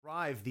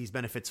drive these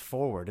benefits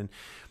forward. And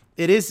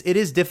it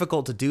is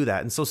difficult to do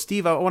that. And so,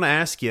 Steve, I want to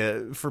ask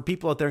you, for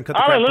people out there in Cut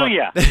the Crap.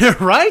 Hallelujah.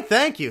 Right?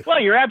 Thank you.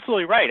 Well, you're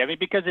absolutely right. I mean,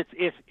 because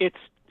it's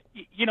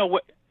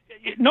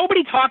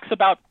nobody talks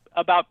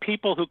about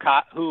people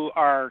who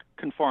are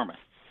conformists.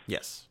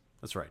 Yes,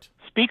 that's right.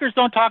 Speakers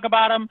don't talk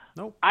about them.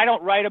 Nope. I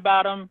don't write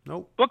about them.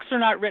 Nope. Books are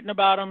not written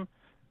about them.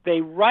 They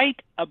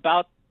write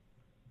about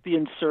the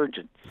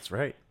insurgents. That's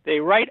right. They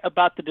write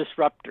about the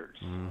disruptors.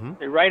 Mm-hmm.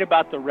 They write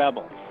about the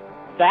rebels.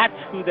 That's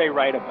who they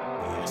write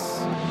about.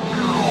 Yes.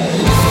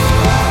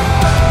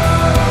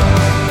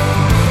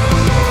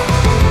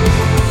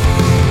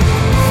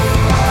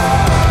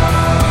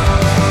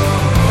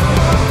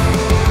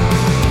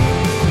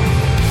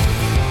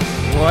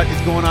 What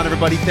is going on,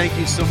 everybody? Thank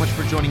you so much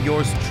for joining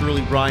yours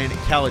truly, Ryan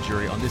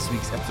Caligiuri, on this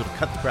week's episode of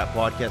Cut the Crap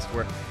Podcast,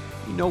 where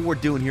you know what we're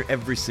doing here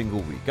every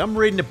single week. I'm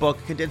reading a book,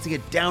 condensing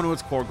it down to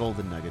its core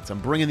golden nuggets. I'm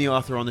bringing the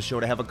author on the show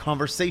to have a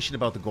conversation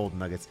about the golden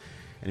nuggets,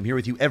 and I'm here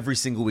with you every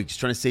single week, just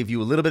trying to save you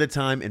a little bit of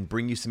time and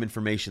bring you some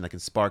information that can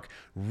spark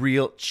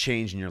real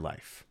change in your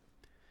life.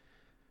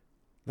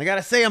 I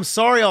gotta say, I'm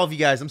sorry, all of you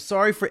guys. I'm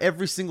sorry for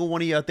every single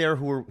one of you out there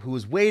who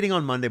was waiting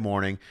on Monday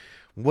morning,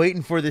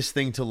 waiting for this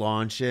thing to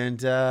launch, and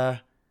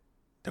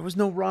there was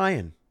no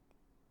Ryan.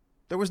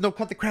 There was no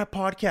Cut the Crap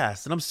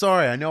podcast. And I'm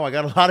sorry. I know I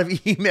got a lot of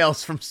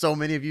emails from so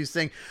many of you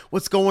saying,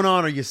 what's going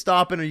on? Are you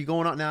stopping? Are you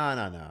going on?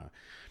 No.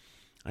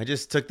 I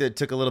just took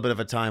a little bit of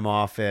a time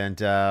off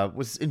and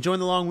was enjoying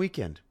the long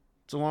weekend.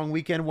 It's a long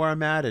weekend where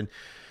I'm at, and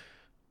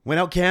went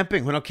out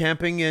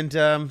camping and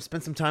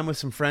spent some time with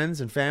some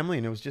friends and family.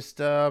 And it was just,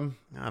 it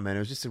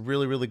was just a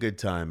really, really good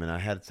time. And I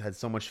had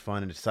so much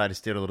fun, and decided to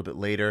stay a little bit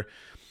later,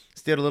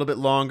 stayed a little bit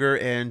longer,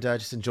 and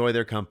just enjoy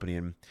their company.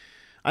 And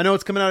I know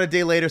it's coming out a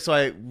day later, so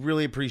I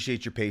really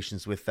appreciate your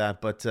patience with that,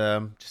 but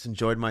just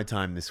enjoyed my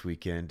time this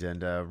weekend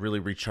and really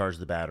recharged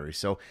the battery.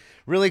 So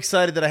really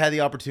excited that I had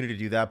the opportunity to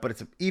do that, but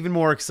it's even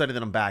more excited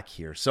that I'm back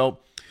here.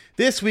 So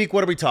this week,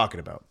 what are we talking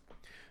about?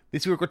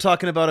 This week, we're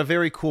talking about a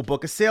very cool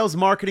book, a sales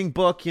marketing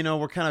book. You know,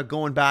 we're kind of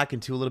going back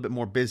into a little bit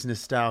more business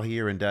style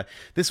here, and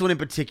this one in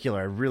particular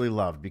I really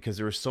loved because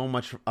there was so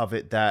much of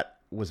it that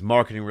was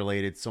marketing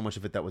related, so much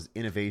of it that was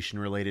innovation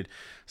related,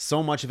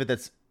 so much of it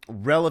that's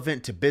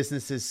relevant to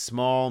businesses,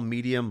 small,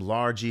 medium,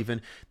 large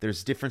even.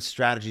 There's different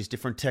strategies,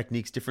 different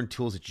techniques, different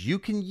tools that you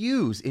can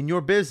use in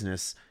your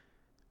business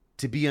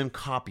to be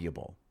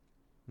uncopyable.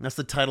 And that's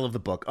the title of the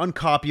book,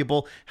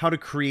 Uncopyable, How to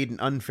Create an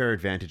Unfair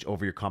Advantage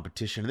Over Your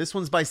Competition. And this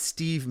one's by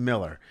Steve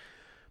Miller.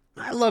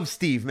 I love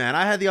Steve, man.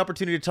 I had the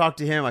opportunity to talk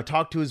to him. I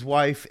talked to his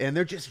wife, and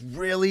they're just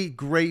really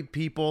great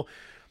people.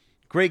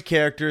 Great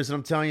characters, and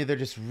I'm telling you, they're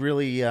just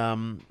really,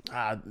 I've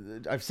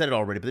said it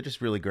already, but they're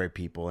just really great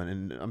people,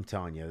 and I'm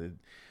telling you,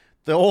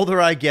 the older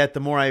I get, the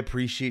more I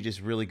appreciate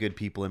just really good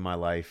people in my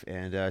life,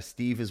 and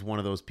Steve is one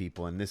of those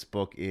people, and this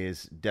book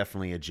is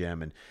definitely a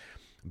gem, and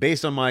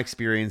based on my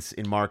experience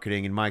in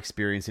marketing and my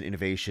experience in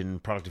innovation,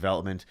 product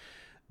development,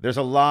 there's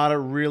a lot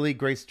of really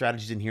great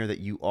strategies in here that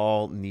you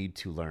all need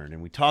to learn.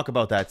 And we talk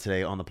about that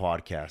today on the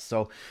podcast.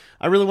 So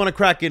I really want to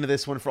crack into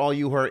this one for all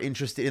you who are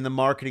interested in the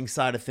marketing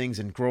side of things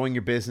and growing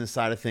your business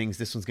side of things.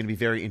 This one's going to be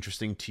very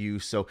interesting to you.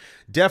 So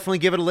definitely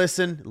give it a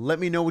listen. Let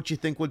me know what you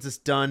think once it's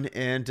done.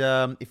 And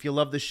if you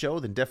love the show,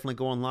 then definitely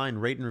go online,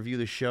 rate and review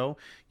the show.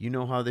 You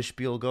know how this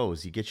spiel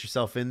goes. You get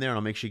yourself in there, and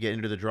I'll make sure you get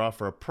into the draw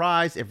for a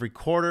prize every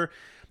quarter.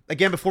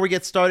 Again, before we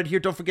get started here,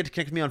 don't forget to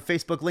connect with me on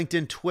Facebook,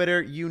 LinkedIn,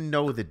 Twitter. You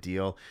know the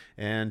deal.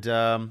 And,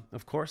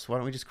 of course, why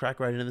don't we just crack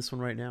right into this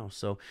one right now?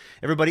 So,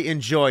 everybody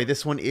enjoy.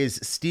 This one is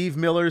Steve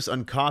Miller's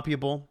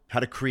Uncopyable, How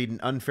to Create an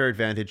Unfair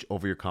Advantage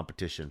Over Your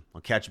Competition. I'll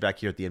catch you back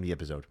here at the end of the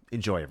episode.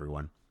 Enjoy,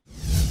 everyone.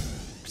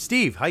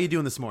 Steve, how you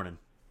doing this morning?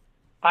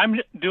 I'm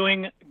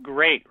doing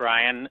great,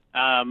 Ryan.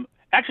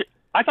 Actually,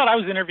 I thought I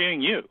was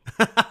interviewing you.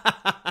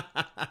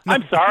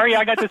 I'm sorry,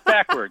 I got this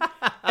backwards.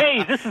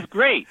 Hey, this is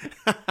great.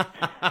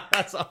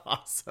 That's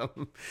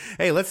awesome.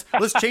 Hey, let's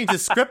change the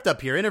script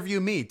up here. Interview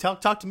me.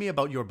 Talk to me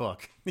about your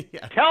book.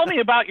 Yeah. Tell me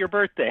about your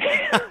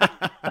birthday.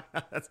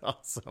 That's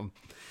awesome.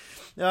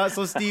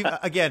 So Steve,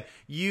 again,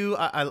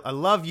 I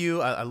love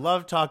you. I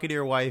love talking to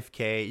your wife,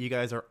 Kay. You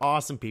guys are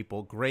awesome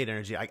people, great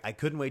energy. I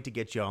couldn't wait to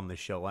get you on the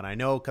show. And I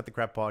know Cut the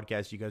Crap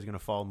podcast, you guys are going to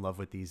fall in love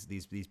with these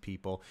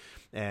people.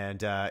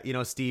 And,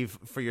 Steve,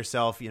 for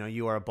yourself,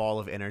 you are a ball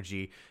of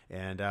energy.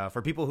 And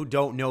for people who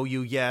don't know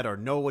you yet or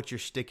know what your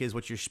shtick is,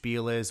 what your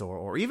spiel is,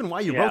 or even why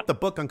you wrote the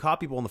book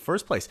Uncopyable in the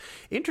first place,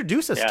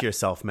 introduce us to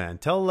yourself, man.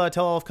 Tell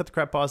all of Cut the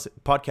Crap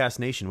podcast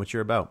nation what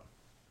you're about.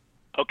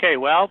 Okay,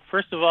 well,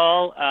 first of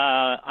all,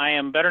 I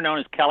am better known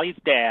as Kelly's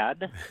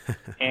dad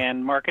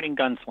and marketing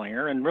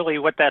gunslinger, and really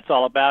what that's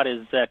all about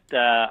is that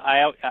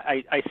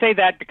I say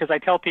that because I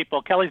tell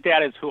people Kelly's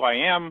dad is who I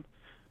am,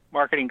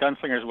 marketing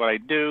gunslinger is what I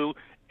do,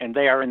 and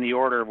they are in the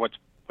order of what's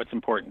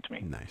important to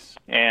me. Nice.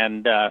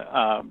 And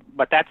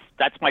but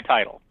that's my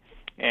title,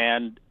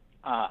 and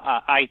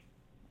my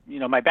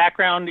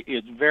background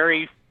is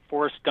very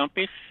Forrest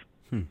Gumpish.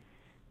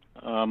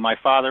 My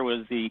father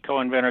was the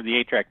co-inventor of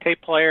the 8-track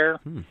tape player.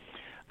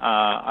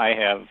 I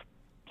have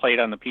played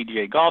on the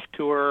PGA Golf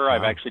Tour. Wow.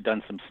 I've actually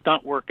done some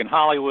stunt work in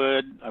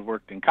Hollywood. I've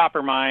worked in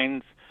copper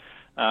mines.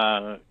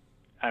 I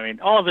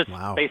mean, all of this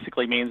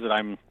basically means that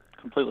I'm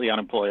completely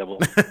unemployable.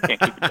 Can't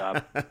keep a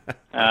job.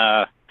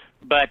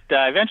 But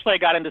eventually I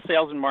got into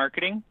sales and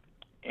marketing,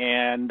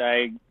 and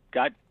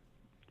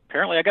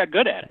apparently I got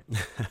good at it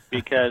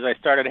because I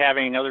started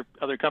having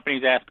other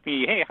companies ask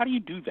me, hey, how do you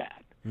do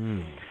that?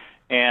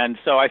 And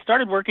so I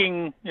started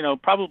working,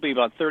 probably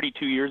about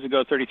 33 years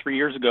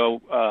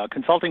ago,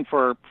 consulting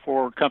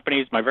for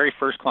companies. My very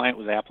first client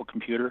was Apple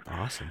Computer.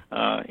 Awesome.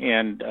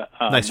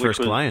 Nice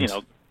first client.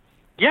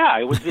 Yeah,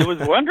 it was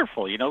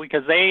wonderful,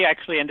 because they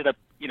actually ended up,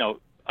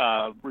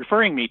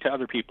 referring me to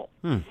other people.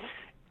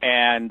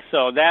 And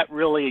so that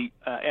really,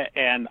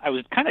 and I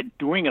was kind of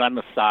doing it on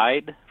the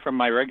side from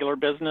my regular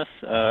business,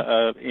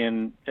 as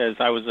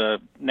I was a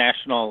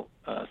national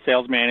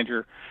sales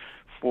manager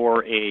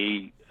for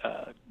a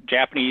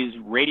Japanese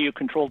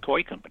radio-controlled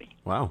toy company.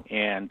 Wow.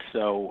 And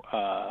so,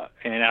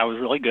 and I was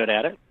really good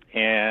at it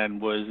and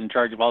was in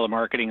charge of all the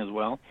marketing as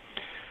well.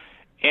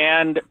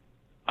 And,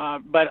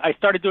 but I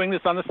started doing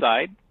this on the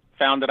side,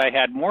 found that I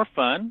had more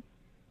fun,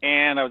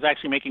 and I was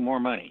actually making more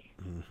money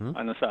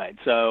on the side.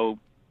 So,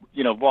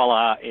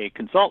 voila, a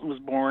consultant was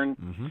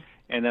born,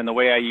 and then the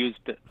way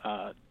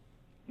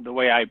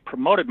I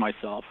promoted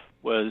myself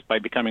was by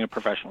becoming a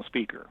professional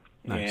speaker.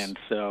 Nice.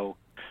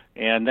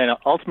 And then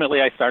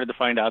ultimately I started to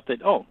find out that,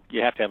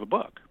 you have to have a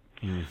book.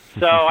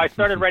 So I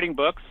started writing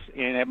books,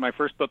 and my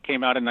first book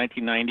came out in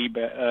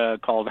 1990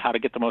 called How to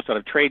Get the Most Out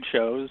of Trade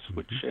Shows,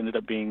 which ended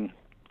up being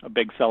a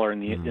big seller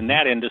in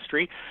that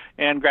industry,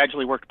 and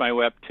gradually worked my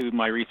way up to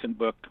my recent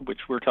book, which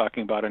we're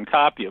talking about,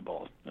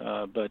 Uncopyable.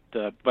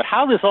 But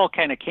how this all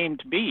kind of came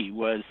to be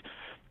was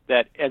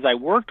that as I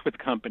worked with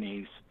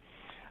companies,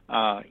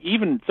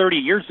 even 30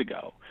 years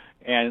ago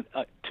and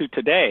to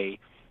today,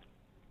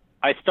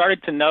 I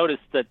started to notice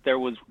that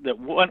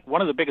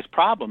one of the biggest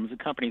problems that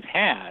companies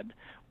had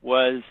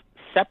was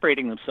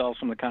separating themselves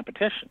from the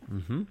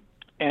competition.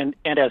 And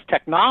as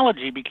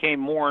technology became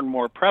more and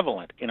more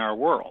prevalent in our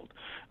world,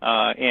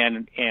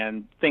 and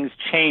things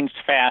changed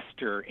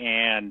faster,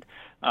 and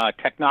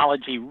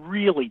technology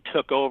really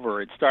took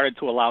over, it started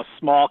to allow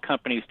small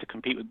companies to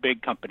compete with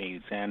big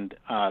companies, and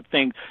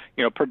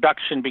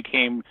production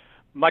became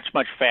much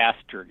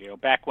faster.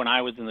 Back when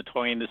I was in the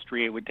toy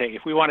industry, it would take,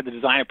 if we wanted to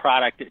design a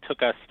product, it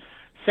took us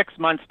 6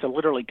 months to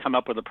literally come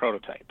up with a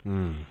prototype,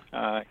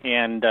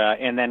 and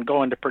then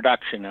go into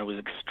production. It was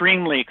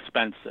extremely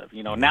expensive.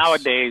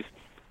 Nowadays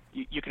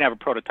you can have a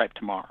prototype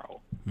tomorrow,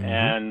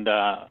 and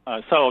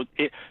so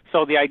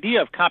the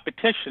idea of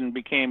competition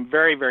became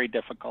very, very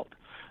difficult,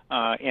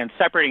 and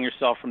separating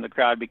yourself from the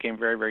crowd became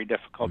very, very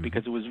difficult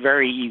because it was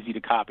very easy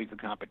to copy the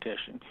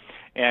competition.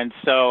 And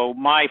so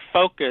my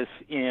focus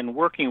in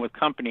working with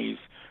companies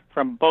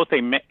from both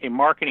a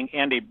marketing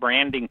and a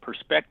branding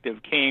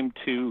perspective came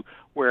to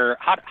where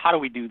how do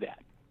we do that?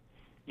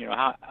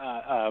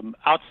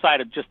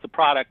 Outside of just the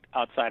product,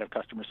 outside of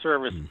customer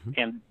service,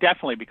 and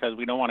definitely because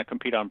we don't want to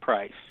compete on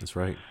price. That's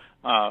right.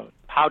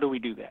 How do we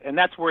do that? And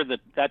that's where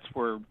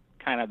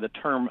kind of the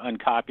term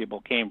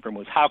uncopyable came from,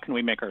 was how can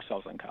we make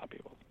ourselves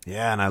uncopyable?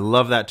 Yeah, and I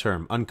love that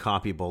term,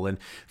 uncopyable. And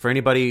for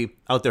anybody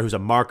out there who's a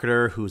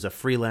marketer, who's a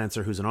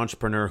freelancer, who's an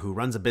entrepreneur, who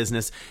runs a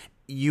business,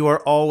 you are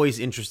always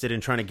interested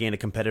in trying to gain a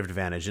competitive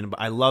advantage. And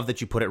I love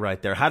that you put it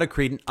right there. How to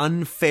create an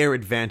unfair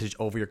advantage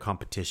over your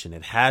competition.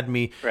 It had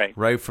me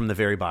right from the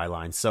very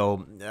byline.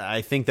 So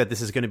I think that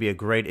this is going to be a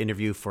great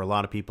interview for a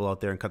lot of people out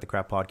there in Cut the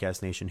Crap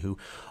Podcast Nation who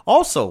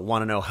also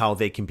want to know how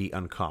they can be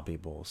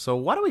uncopyable. So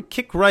why don't we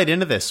kick right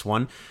into this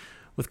one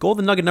with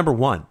golden nugget number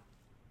 1,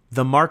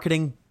 the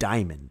marketing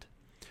diamond.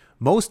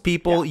 Most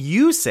people,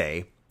 you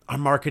say, are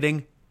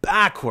marketing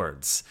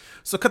backwards.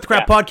 So Cut the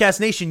Crap Podcast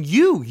Nation,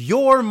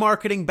 you're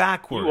marketing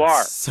backwards. You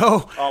are.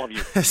 So, all of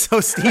you. So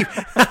Steve,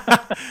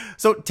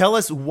 so tell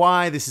us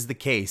why this is the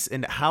case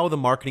and how the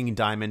marketing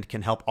diamond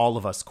can help all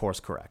of us course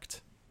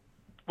correct.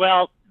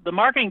 Well, the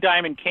marketing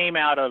diamond came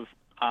out of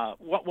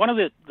one of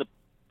the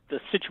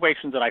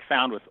situations that I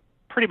found with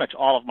pretty much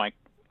all of my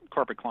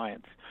corporate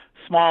clients,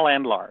 small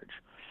and large,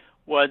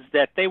 was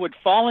that they would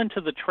fall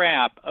into the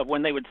trap of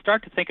when they would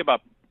start to think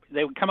about,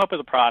 they would come up with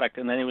a product,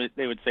 and then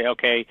they would say,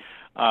 okay,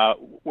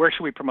 where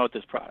should we promote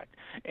this product?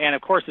 And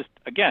of course,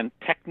 again,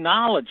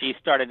 technology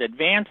started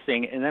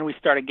advancing, and then we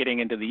started getting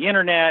into the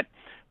internet.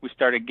 We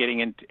started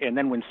getting into, and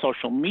then when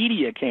social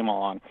media came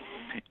along,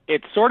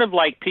 it's sort of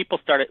like people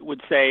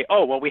would say,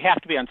 oh, well, we have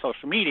to be on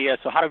social media,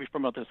 so how do we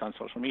promote this on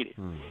social media?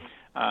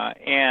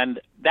 And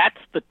that's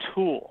the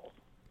tool.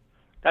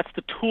 That's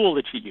the tool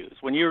that you use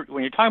when you're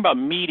talking about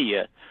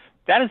media.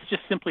 That is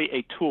just simply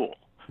a tool.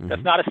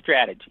 That's not a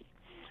strategy.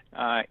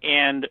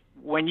 And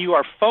when you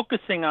are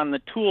focusing on the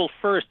tool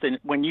first, and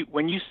when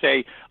you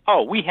say,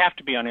 "Oh, we have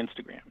to be on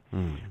Instagram,"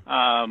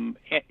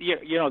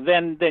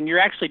 then you're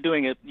actually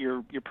doing it.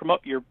 You're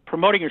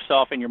promoting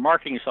yourself and you're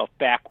marketing yourself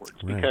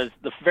backwards, because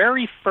the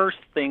very first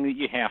thing that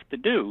you have to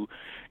do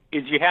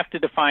is you have to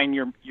define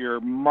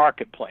your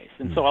marketplace.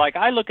 And so, like,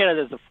 I look at it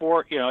as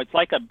it's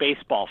like a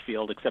baseball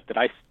field, except that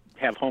I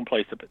have home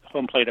plate up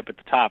at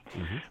the top,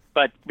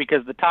 but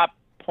because the top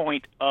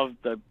point of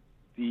the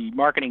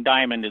marketing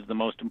diamond is the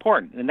most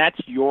important, and that's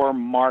your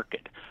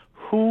market.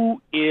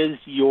 Who is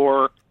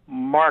your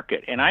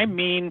market? And I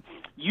mean,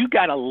 you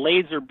got to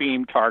laser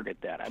beam target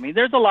that. I mean,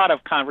 there's a lot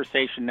of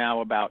conversation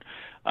now about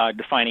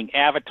defining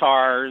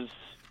avatars.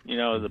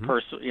 The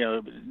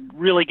person,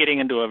 really getting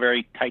into a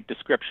very tight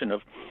description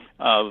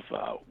of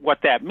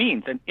what that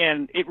means.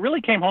 And it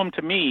really came home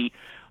to me.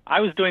 I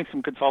was doing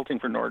some consulting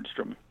for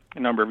Nordstrom a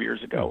number of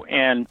years ago,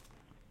 and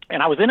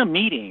I was in a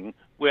meeting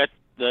with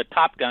the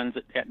top guns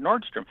at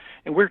Nordstrom,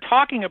 and we were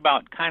talking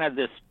about kind of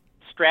this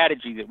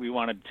strategy that we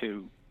wanted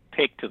to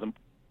take to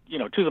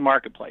the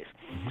marketplace.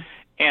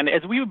 And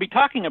as we would be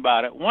talking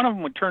about it, one of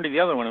them would turn to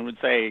the other one and would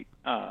say,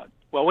 well,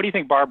 what do you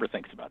think Barbara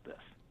thinks about this?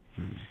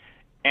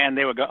 And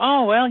they would go,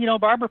 oh, well,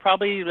 Barbara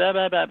probably blah,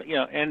 blah, blah,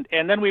 and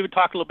then we would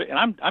talk a little bit,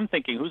 and I'm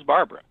thinking, who's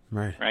Barbara?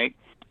 Right?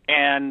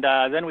 And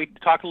then we'd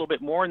talk a little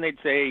bit more, and they'd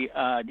say,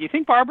 do you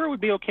think Barbara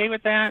would be okay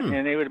with that?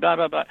 And they would blah,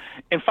 blah, blah.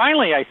 And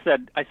finally I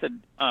said,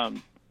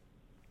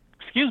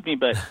 excuse me,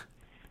 but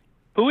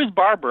who is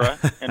Barbara,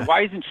 and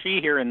why isn't she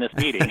here in this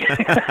meeting?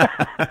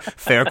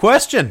 Fair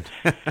question.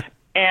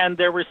 And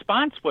their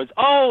response was,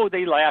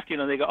 they laughed,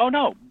 they go, oh,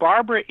 no,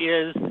 Barbara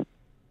is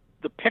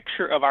the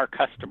picture of our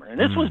customer. And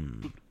this was,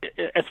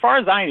 as far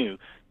as I knew,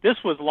 this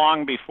was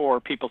long before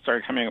people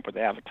started coming up with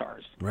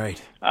avatars.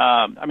 Right.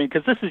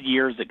 Because this is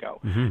years ago.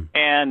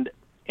 And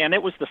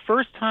it was the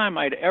first time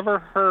I'd ever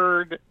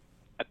heard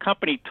a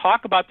company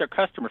talk about their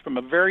customer from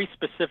a very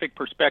specific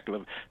perspective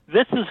of,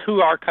 this is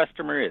who our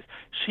customer is.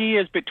 She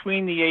is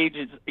between the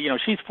ages,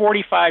 she's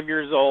 45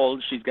 years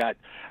old. She's got,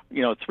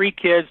 3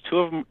 kids. Two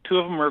of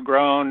them are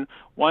grown.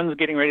 One's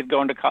getting ready to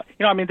go into college.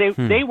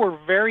 They were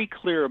very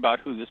clear about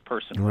who this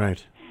person was.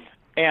 Right.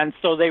 And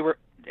so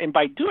and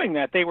by doing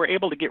that, they were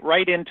able to get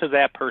right into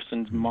that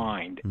person's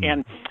mind.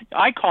 And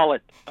I call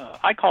it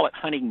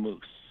hunting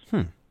moose.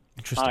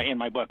 Interesting. In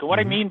my book. And what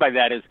I mean by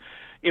that is,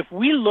 if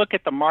we look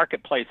at the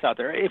marketplace out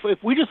there,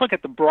 if we just look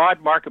at the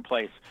broad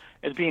marketplace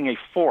as being a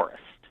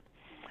forest,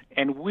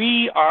 and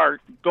we are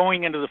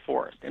going into the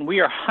forest, and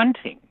we are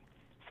hunting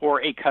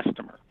for a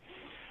customer,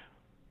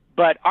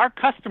 but our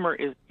customer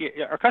is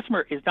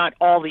not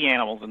all the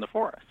animals in the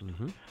forest.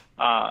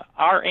 The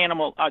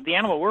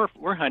animal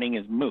we're hunting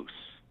is moose,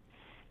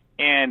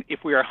 and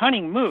if we are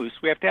hunting moose,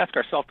 we have to ask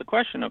ourselves the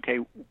question: okay,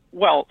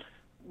 well,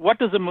 what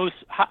does a moose?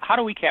 How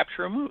do we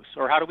capture a moose,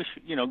 or how do we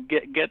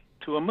get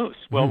to a moose?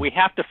 Well, we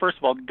have to first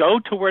of all go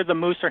to where the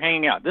moose are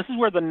hanging out. This is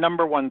where the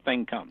number one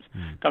thing comes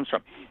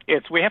from.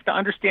 We have to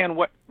understand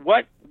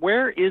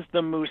where is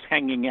the moose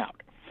hanging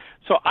out.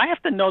 So I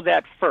have to know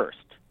that first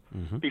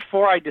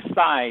before I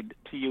decide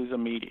to use a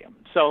medium.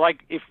 So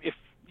like if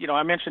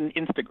I mentioned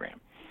Instagram.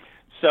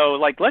 So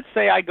like let's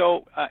say I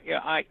go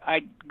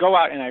I go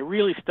out and I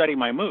really study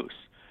my moose,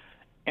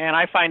 and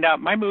I find out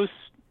my moose,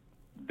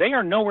 they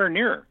are nowhere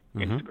near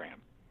Instagram,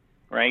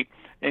 right?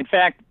 In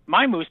fact,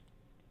 my moose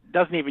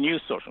doesn't even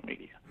use social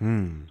media.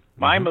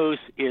 My moose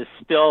is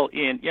still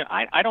in.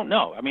 I don't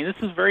know. I mean, this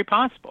is very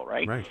possible,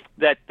 right?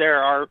 That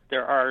there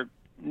are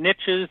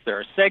niches, there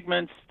are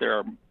segments, there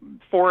are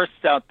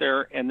forests out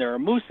there, and there are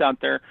moose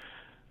out there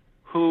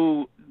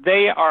who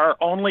they are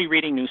only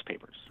reading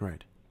newspapers,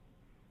 right?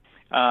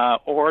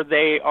 Or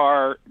they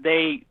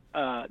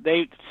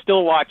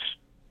still watch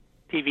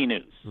TV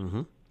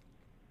news,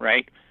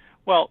 right?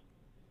 Well,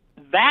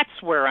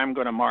 that's where I'm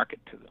going to market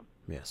to them.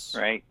 Yes.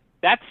 Right?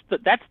 That's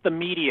the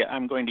media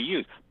I'm going to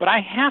use. But I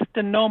have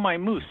to know my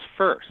moose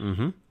first.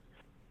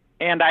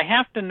 And I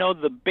have to know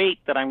the bait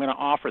that I'm going to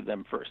offer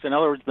them first. In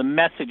other words, the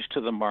message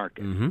to the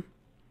market.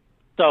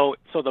 So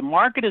the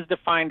market is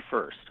defined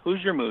first.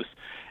 Who's your moose?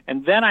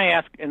 And then I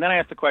ask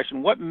the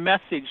question, what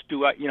message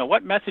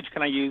what message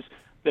can I use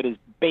that is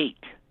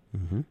bait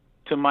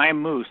to my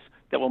moose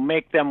that will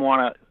make them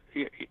want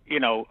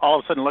to all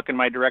of a sudden look in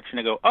my direction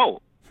and go,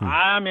 oh,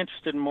 I'm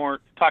interested in more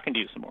talking to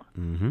you some more.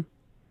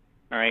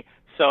 All right.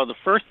 So the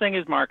first thing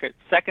is market.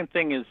 Second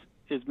thing is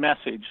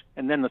message,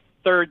 and then the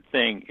third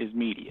thing is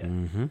media.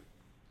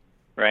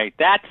 Right.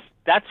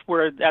 That's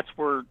where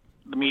the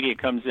media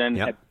comes in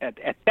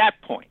at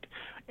that point.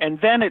 And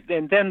then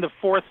the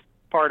fourth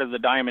part of the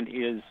diamond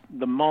is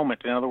the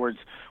moment. In other words,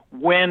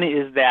 when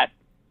is that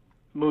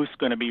moose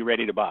going to be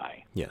ready to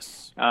buy?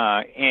 Yes.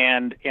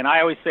 And I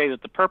always say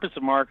that the purpose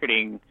of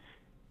marketing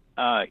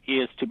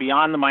is to be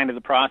on the mind of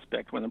the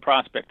prospect when the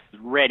prospect is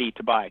ready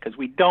to buy, because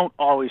we don't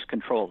always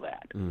control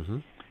that.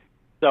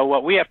 So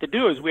what we have to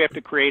do is we have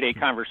to create a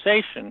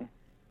conversation.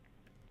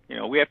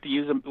 We have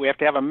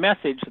to have a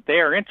message that they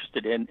are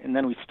interested in, and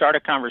then we start a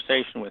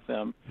conversation with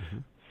them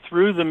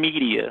through the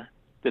media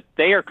that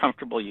they are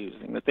comfortable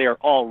using, that they are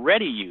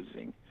already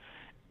using,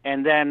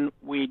 and then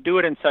we do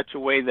it in such a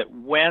way that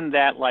when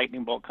that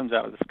lightning bolt comes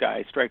out of the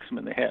sky, strikes them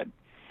in the head,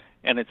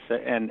 and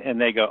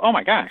and they go, oh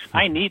my gosh,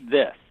 I need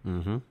this.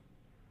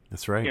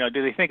 That's right.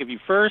 Do they think of you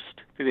first?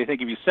 Do they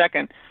think of you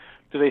second?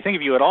 Do they think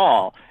of you at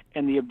all?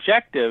 And the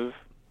objective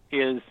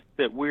is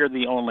that we're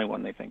the only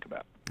one they think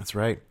about. That's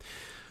right.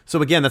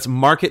 So again, that's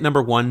market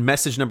number 1,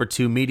 message number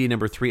 2, media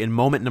number 3, and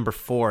moment number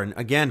 4. And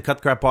again, Cut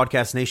the Crap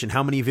Podcast Nation,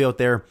 how many of you out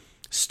there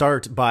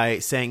start by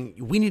saying,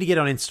 we need to get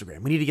on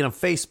Instagram, we need to get on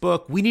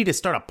Facebook, we need to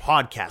start a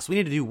podcast, we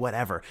need to do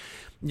whatever.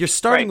 You're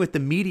starting with the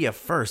media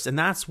first, and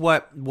that's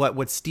what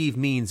Steve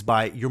means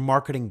by you're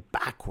marketing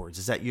backwards,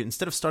 is that you,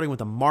 instead of starting with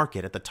the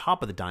market at the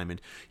top of the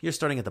diamond, you're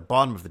starting at the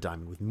bottom of the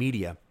diamond with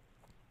media.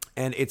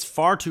 And it's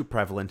far too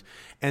prevalent,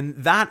 and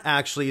that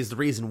actually is the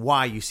reason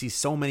why you see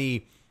so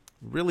many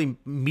really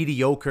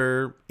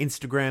mediocre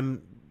Instagram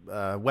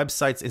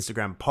websites,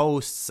 Instagram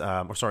posts,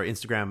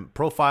 Instagram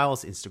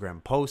profiles,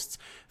 Instagram posts,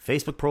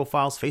 Facebook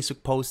profiles,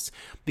 Facebook posts,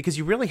 because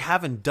you really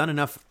haven't done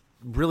enough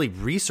really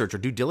research or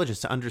due diligence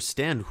to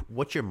understand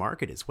what your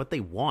market is, what they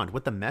want,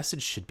 what the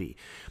message should be.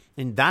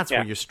 And that's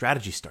where your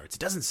strategy starts. It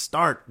doesn't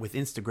start with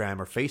Instagram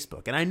or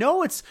Facebook. And I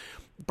know it's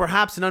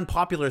perhaps an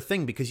unpopular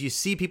thing because you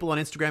see people on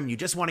Instagram and you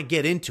just want to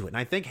get into it. And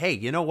I think, hey,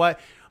 you know what?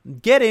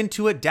 Get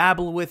into it,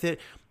 dabble with it,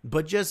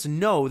 but just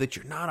know that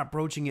you're not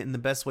approaching it in the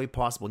best way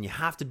possible. And you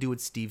have to do what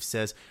Steve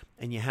says,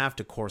 and you have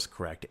to course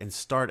correct and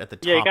start at the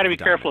top. Yeah, you got to be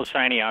diamond. careful of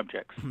shiny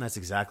objects. That's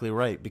exactly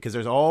right, because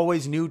there's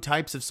always new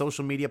types of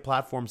social media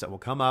platforms that will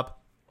come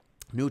up,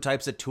 new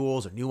types of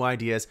tools or new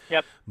ideas.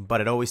 Yep. But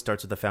it always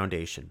starts with the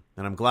foundation.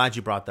 And I'm glad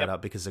you brought that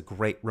up because it's a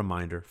great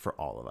reminder for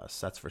all of us.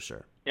 That's for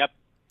sure. Yep.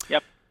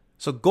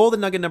 So golden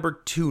nugget number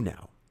 2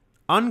 now,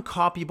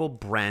 uncopyable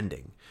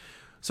branding.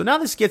 So now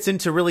this gets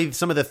into really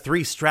some of the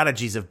 3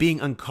 strategies of being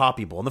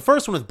uncopyable. And the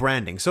first one is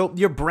branding. So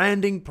your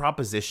branding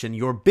proposition,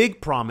 your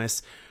big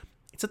promise,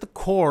 it's at the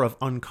core of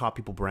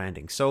uncopyable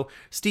branding. So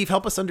Steve,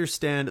 help us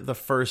understand the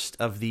first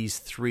of these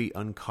 3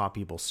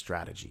 uncopyable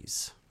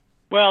strategies.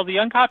 Well, the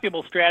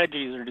uncopyable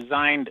strategies are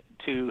designed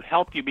to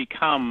help you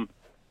become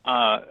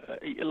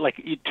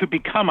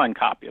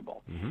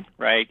uncopyable,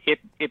 right?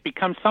 It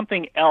becomes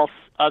something else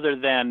other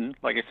than,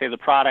 like I say, the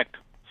product,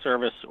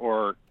 service,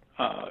 or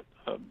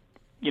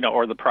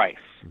or the price.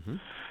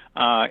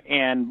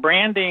 And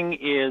branding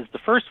is the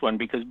first one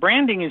because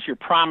branding is your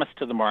promise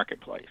to the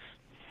marketplace.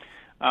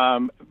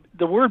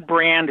 The word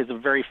brand is a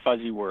very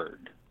fuzzy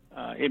word.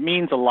 It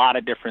means a lot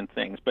of different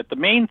things, but the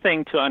main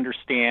thing to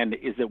understand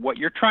is that what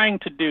you're trying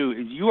to do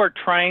is you are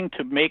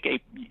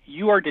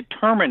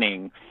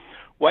determining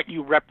what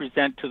you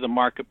represent to the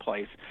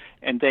marketplace,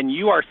 and then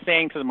you are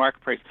saying to the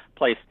marketplace,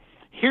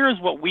 here's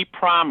what we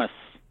promise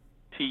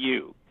to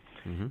you.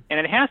 And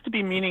it has to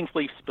be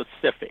meaningfully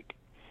specific.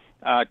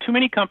 Too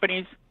many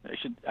companies,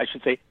 I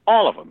should say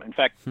all of them. In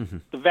fact,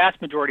 the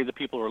vast majority of the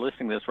people who are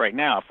listening to this right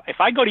now,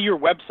 if I go to your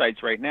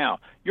websites right now,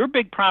 your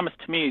big promise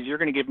to me is you're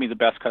going to give me the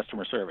best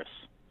customer service.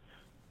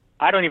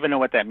 I don't even know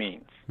what that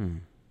means,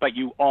 but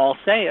you all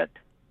say it.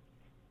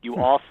 You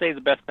all say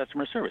the best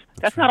customer service.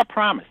 That's not a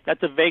promise.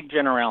 That's a vague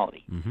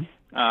generality.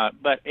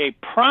 But a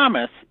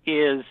promise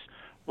is,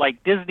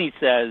 like Disney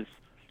says,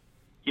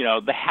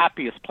 the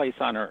happiest place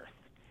on earth.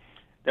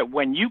 That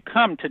when you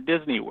come to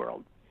Disney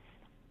World,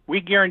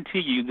 we guarantee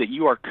you that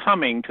you are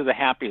coming to the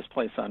happiest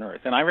place on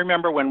earth. And I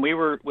remember when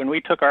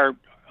we took our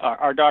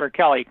daughter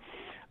Kelly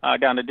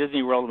down to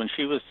Disney World when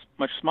she was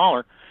much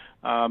smaller.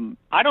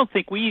 I don't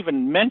think we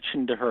even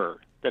mentioned to her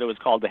that it was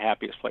called the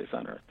happiest place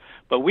on earth.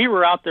 But we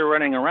were out there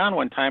running around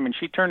one time, and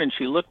she turned and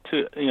she looked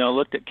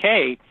at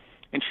Kay,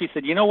 and she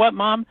said, "You know what,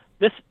 Mom?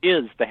 This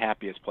is the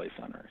happiest place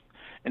on earth."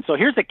 And so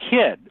here's a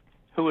kid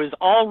who is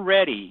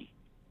already,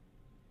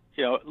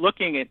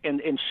 looking at,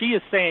 and she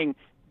is saying,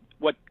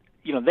 what,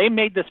 they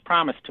made this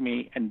promise to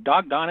me, and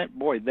doggone it,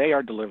 boy, they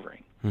are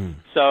delivering.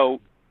 So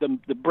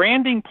the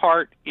branding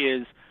part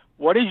is,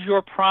 what is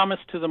your promise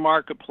to the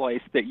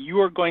marketplace that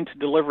you are going to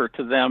deliver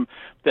to them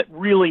that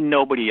really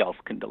nobody else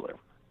can deliver?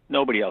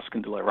 Nobody else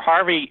can deliver.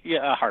 Harley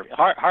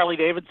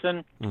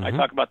Davidson, I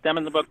talk about them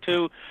in the book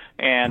too,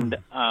 and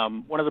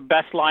one of the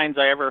best lines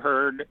I ever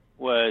heard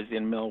was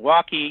in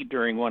Milwaukee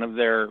during one of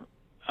their,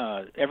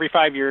 every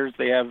 5 years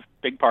they have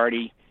big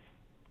party,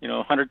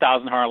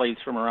 100,000 Harleys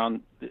from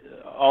around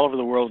all over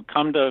the world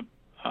come to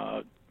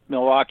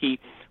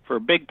Milwaukee for a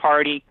big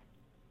party.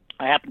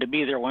 I happened to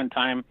be there one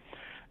time,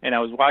 and I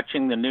was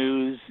watching the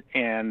news,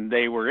 and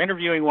they were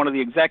interviewing one of the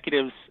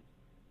executives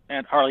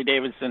at Harley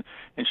Davidson,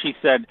 and she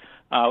said,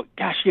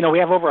 gosh, we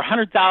have over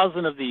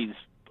 100,000 of these,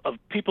 of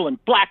people in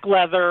black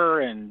leather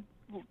and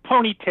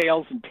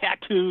ponytails and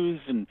tattoos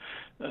and,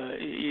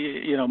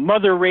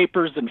 mother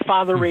rapers and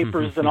father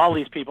rapers and all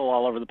these people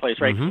all over the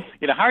place, right?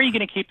 How are you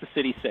going to keep the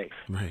city safe?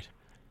 Right.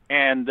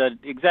 And the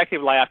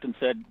executive laughed and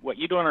said, what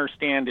you don't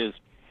understand is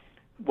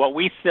what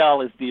we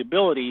sell is the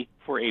ability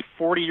for a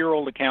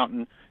 40-year-old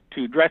accountant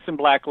to dress in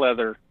black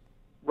leather,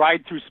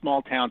 ride through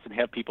small towns, and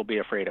have people be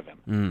afraid of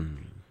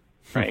him.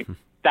 Right?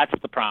 That's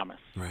the promise.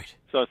 Right.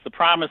 So it's the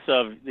promise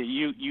of that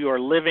you are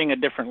living a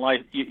different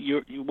life.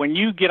 You when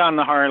you get on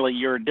the Harley,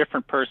 you're a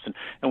different person,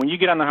 and when you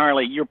get on the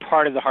Harley, you're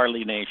part of the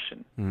Harley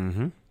Nation.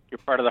 You're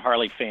part of the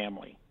Harley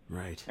family.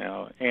 Right.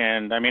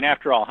 And I mean,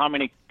 after all, how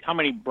many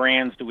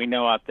brands do we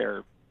know out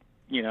there?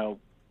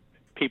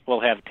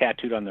 people have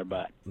tattooed on their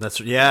butt.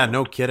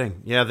 No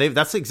kidding. Yeah,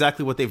 that's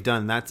exactly what they've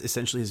done. That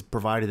essentially has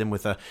provided them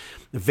with a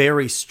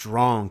very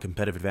strong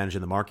competitive advantage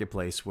in the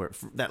marketplace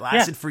that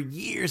lasted for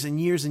years and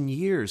years and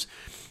years,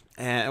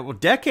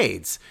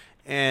 decades.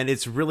 And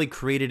it's really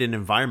created an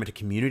environment, a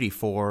community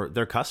for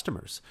their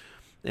customers.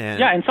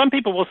 And some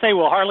people will say,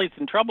 well, Harley's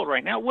in trouble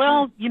right now.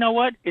 Well, you know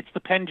what? It's the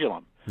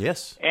pendulum.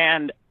 Yes.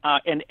 And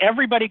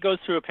everybody goes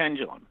through a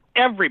pendulum.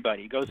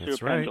 Everybody goes through a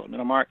pendulum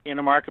in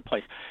a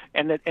marketplace.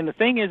 And the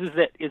thing is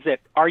that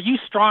are you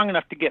strong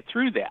enough to get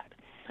through that?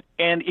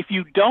 And if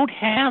you don't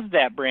have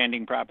that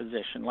branding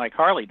proposition like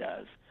Harley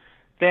does,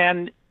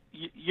 then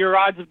your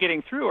odds of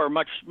getting through are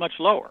much, much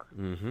lower.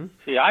 Mm-hmm.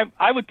 See,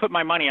 I would put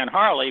my money on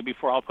Harley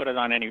before I'll put it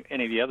on any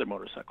of the other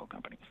motorcycle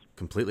companies.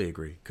 Completely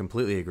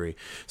agree.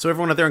 So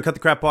everyone out there in Cut the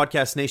Crap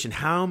Podcast Nation,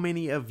 how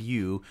many of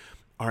you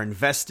are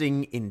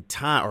investing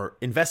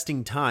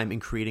time in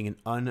creating an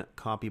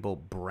uncopyable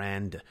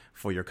brand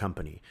for your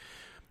company?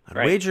 I'd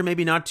wager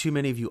maybe not too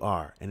many of you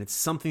are, and it's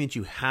something that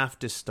you have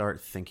to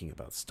start thinking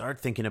about. Start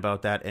thinking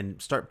about that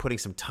and start putting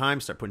some time,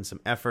 start putting some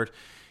effort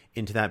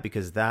into that,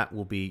 because that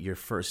will be your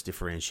first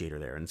differentiator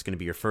there, and it's going to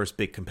be your first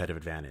big competitive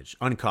advantage.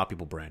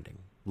 Uncopyable branding.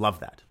 Love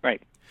that.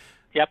 Right.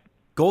 Yep.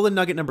 Golden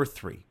nugget number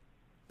 3,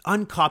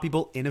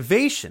 uncopyable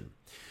innovation.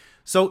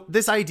 So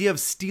this idea of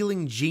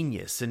stealing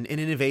genius and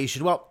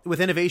innovation, well,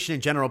 with innovation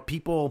in general,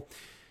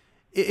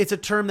 it's a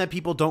term that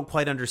people don't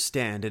quite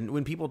understand. And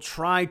when people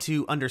try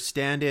to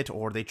understand it,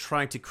 or they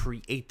try to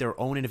create their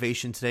own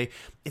innovation today,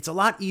 it's a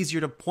lot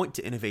easier to point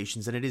to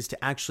innovations than it is to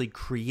actually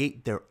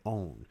create their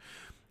own.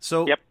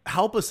 So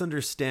help us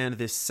understand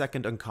this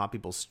second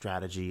uncopyable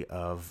strategy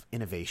of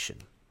innovation.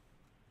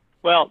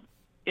 Well,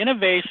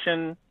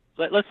 innovation,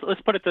 let's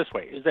put it this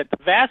way, is that the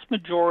vast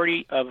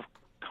majority of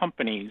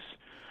companies,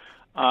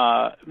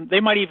 they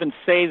might even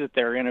say that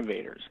they're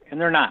innovators,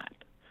 and they're not.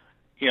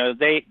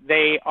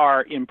 They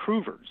are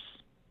improvers.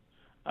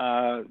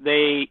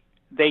 They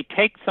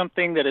take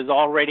something that is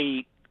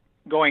already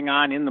going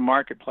on in the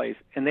marketplace,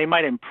 and they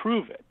might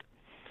improve it.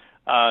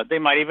 They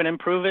might even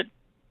improve it,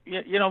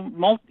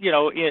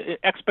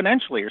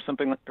 exponentially or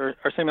something like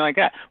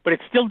that. But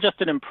it's still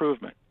just an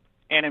improvement,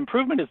 and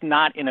improvement is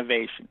not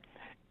innovation.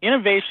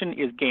 Innovation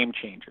is game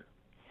changer.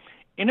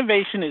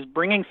 Innovation is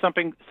bringing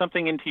something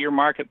into your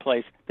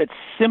marketplace that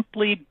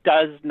simply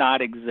does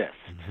not exist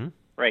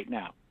right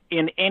now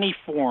in any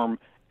form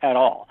at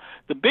all.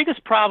 The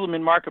biggest problem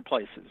in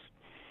marketplaces,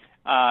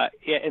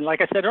 and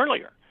like I said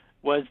earlier,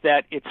 was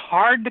that it's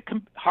hard to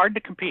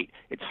compete.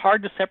 It's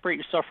hard to separate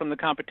yourself from the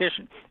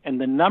competition. And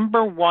the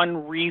number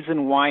one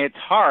reason why it's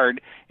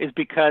hard is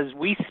because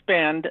we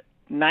spend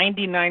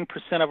 99%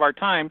 of our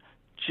time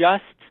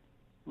just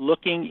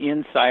looking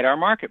inside our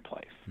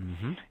marketplace.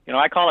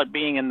 I call it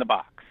being in the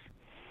box.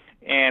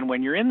 And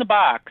when you're in the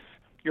box,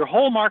 your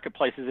whole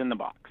marketplace is in the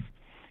box.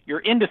 Your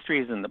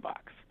industry is in the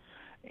box.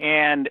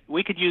 And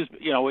we could use,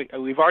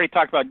 we've already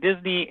talked about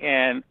Disney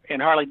and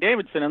Harley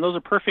Davidson, and those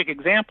are perfect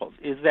examples.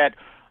 Is that,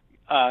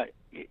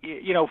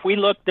 if we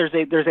look,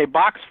 there's a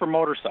box for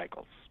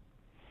motorcycles,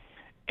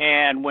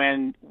 and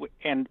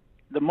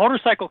the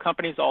motorcycle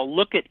companies all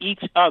look at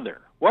each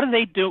other. What do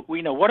they do?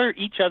 What are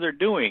each other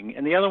doing?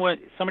 And the other one,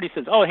 somebody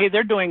says, "Oh, hey,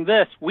 they're doing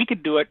this. We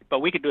could do it, but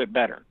we could do it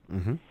better."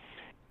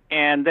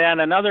 And then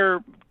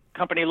another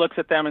company looks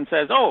at them and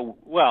says, "Oh,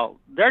 well,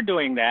 they're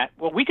doing that.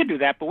 Well, we could do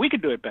that, but we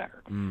could do it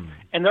better."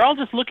 And they're all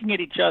just looking at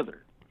each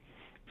other.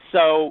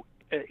 So,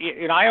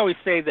 I always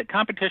say that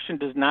competition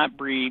does not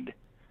breed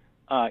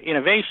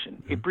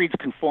innovation. It breeds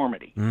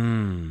conformity.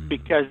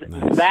 Because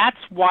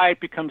that's why it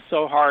becomes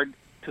so hard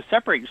to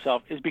separate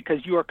yourself, is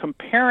because you are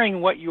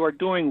comparing what you are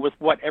doing with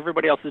what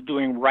everybody else is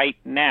doing right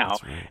now.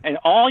 And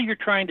all you're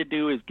trying to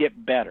do is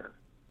get better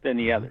than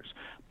the others.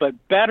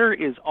 But better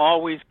is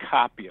always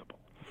copyable.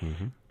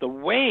 The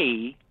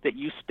way that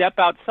you step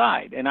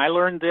outside, and I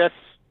learned this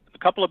a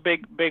couple of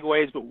big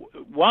ways, but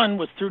one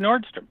was through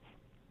Nordstrom.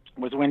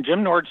 Was when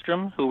Jim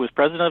Nordstrom, who was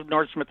president of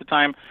Nordstrom at the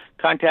time,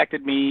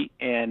 contacted me,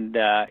 and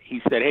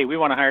he said, "Hey, we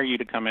want to hire you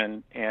to come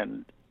in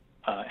and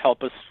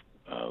help us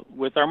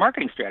with our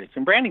marketing strategy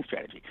and branding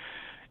strategy."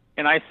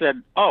 And I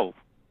said, "Oh,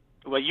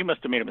 well, you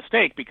must have made a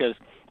mistake, because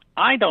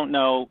I don't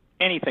know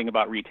anything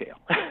about retail.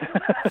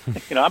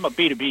 I'm a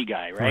B2B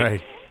guy,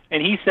 right?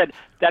 And he said,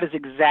 "That is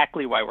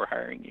exactly why we're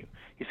hiring you."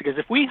 He said, "Because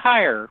if we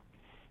hire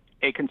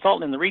a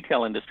consultant in the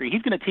retail industry,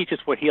 he's going to teach us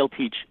what he'll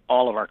teach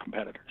all of our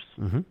competitors.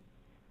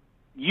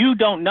 You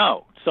don't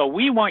know. So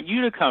we want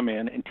you to come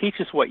in and teach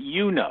us what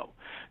you know."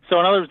 So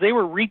in other words, they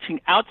were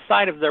reaching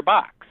outside of their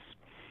box.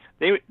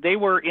 They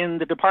were in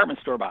the department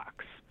store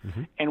box.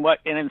 And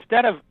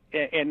instead of,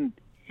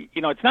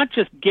 it's not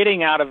just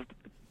getting out of,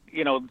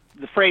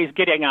 the phrase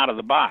getting out of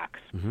the box.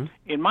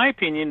 In my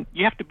opinion,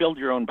 you have to build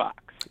your own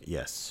box.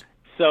 Yes.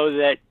 So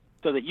that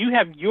you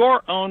have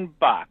your own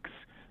box,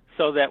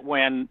 so that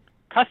when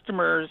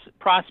customers,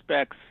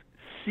 prospects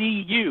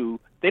see you,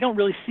 they don't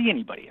really see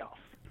anybody else.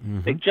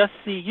 They just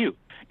see you.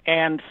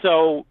 And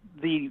so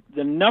the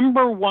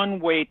number one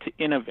way to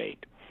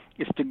innovate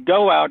is to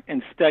go out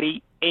and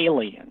study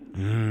aliens.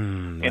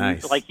 And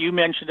nice. like you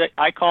mentioned, it,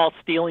 I call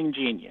stealing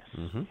genius,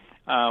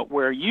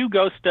 where you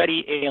go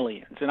study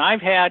aliens. And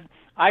I've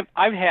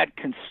had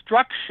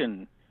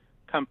construction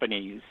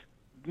companies,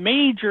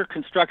 major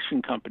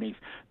construction companies,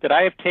 that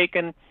I have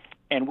taken,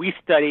 and we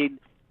studied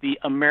the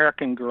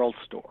American Girl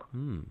store.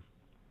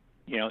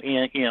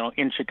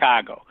 In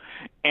Chicago,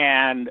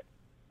 and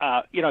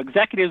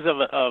executives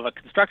of a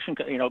construction,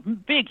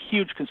 big,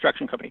 huge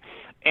construction company,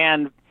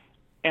 and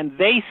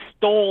they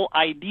stole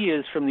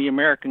ideas from the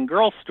American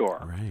Girl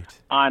store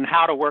on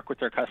how to work with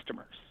their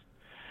customers.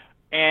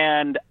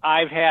 And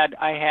I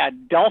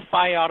had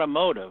Delphi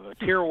Automotive, a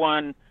tier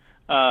one,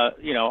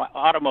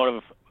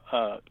 automotive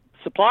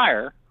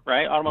supplier,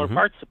 right? Automotive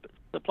parts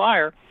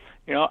supplier.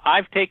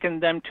 I've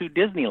taken them to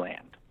Disneyland.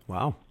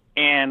 Wow.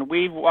 And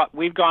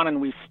we've gone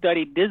and we've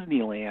studied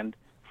Disneyland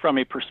from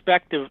a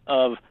perspective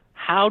of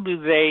how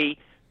do they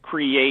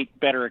create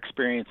better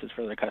experiences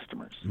for their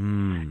customers.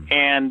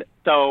 And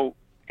so,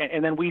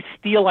 and then we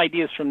steal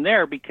ideas from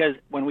there, because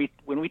when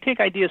we take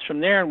ideas from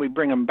there and we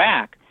bring them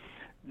back,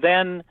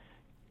 then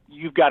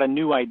you've got a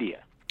new idea.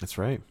 That's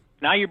right.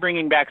 Now you're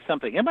bringing back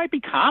something. It might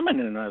be common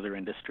in another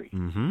industry,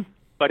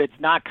 but it's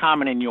not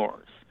common in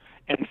yours.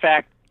 And in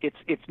fact,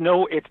 it's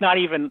not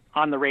even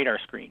on the radar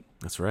screen.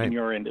 That's right. In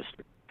your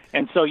industry.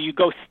 And so you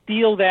go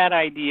steal that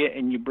idea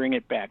and you bring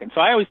it back. And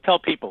so I always tell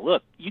people,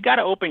 look, you got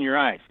to open your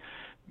eyes.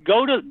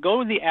 Go to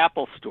the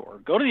Apple store,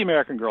 go to the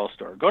American Girl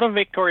store, go to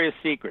Victoria's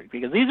Secret,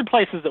 because these are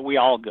places that we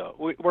all go.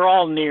 We're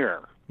all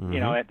near,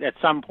 at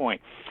some point.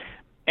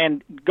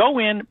 And go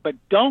in, but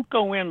don't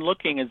go in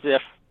looking as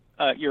if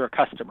you're a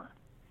customer.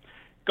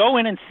 Go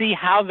in and see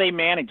how they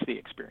manage the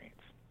experience.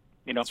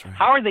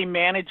 How are they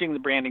managing the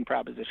branding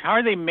proposition? How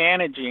are they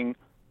managing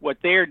what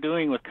they're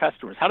doing with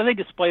customers? How do they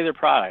display their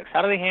products?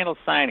 How do they handle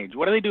signage?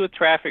 What do they do with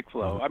traffic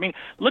flow? I mean,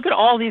 look at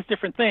all these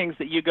different things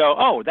that you go,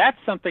 oh, that's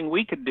something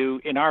we could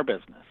do in our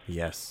business.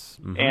 Yes.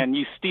 And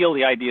you steal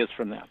the ideas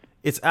from them.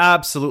 It's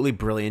absolutely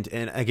brilliant.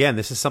 And again,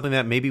 this is something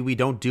that maybe we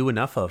don't do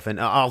enough of. And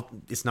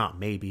it's not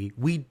maybe.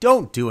 We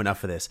don't do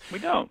enough of this. We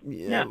don't.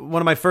 Yeah.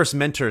 One of my first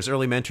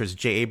early mentors,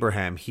 Jay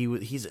Abraham,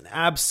 he's an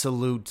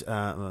absolute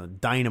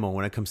dynamo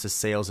when it comes to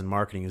sales and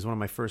marketing. He was one of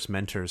my first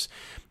mentors,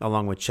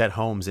 along with Chet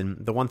Holmes.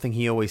 And the one thing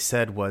he always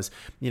said was,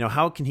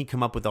 how can he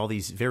come up with all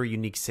these very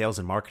unique sales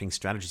and marketing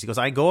strategies? He goes,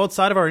 I go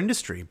outside of our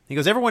industry. He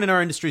goes, everyone in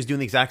our industry is doing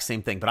the exact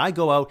same thing. But I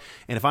go out,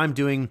 and if I'm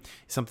doing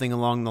something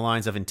along the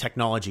lines of in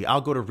technology,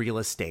 I'll go to real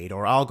estate,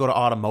 or I'll go to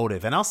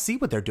automotive, and I'll see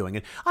what they're doing.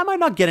 And I might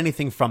not get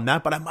anything from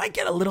that, but I might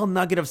get a little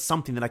nugget of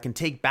something that I can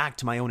take back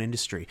to my own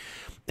industry.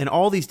 And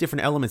all these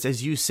different elements,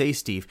 as you say,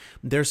 Steve,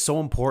 they're so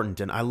important.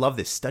 And I love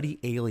this. Study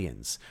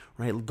aliens,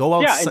 right? Go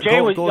outside. Yeah, and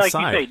Jay was, go like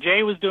outside. you say,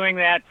 Jay was doing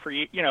that for,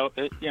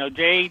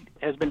 Jay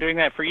has been doing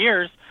that for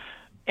years,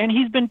 and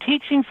he's been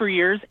teaching for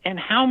years. And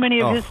how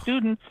many of his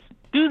students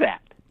do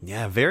that?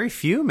 Yeah, very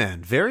few,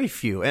 man. Very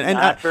few. And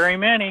not very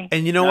many.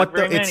 And you know what?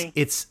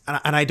 It's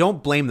and I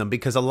don't blame them,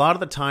 because a lot of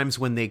the times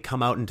when they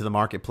come out into the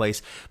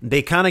marketplace,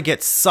 they kind of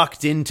get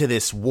sucked into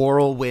this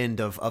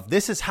whirlwind of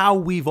this is how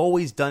we've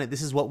always done it.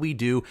 This is what we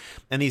do.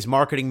 And these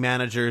marketing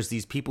managers,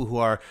 these people who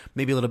are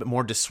maybe a little bit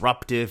more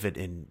disruptive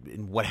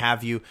and what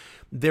have you,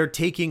 they're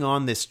taking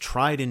on this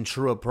tried and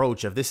true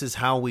approach of this is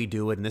how we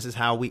do it and this is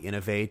how we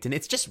innovate. And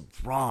it's just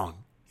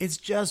wrong. It's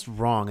just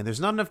wrong. And there's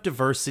not enough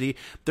diversity.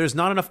 There's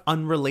not enough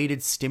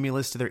unrelated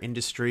stimulus to their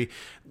industry.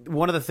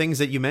 One of the things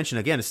that you mentioned,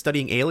 again, is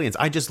studying aliens.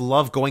 I just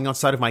love going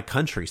outside of my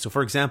country. So,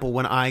 for example,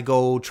 when I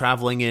go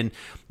traveling in,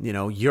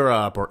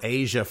 Europe or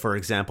Asia, for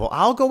example,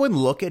 I'll go and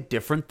look at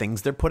different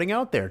things they're putting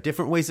out there,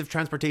 different ways of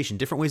transportation,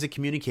 different ways of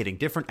communicating,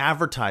 different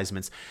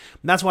advertisements.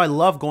 And that's why I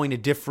love going to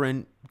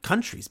different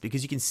countries,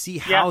 because you can see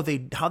how they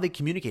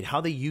communicate,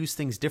 how they use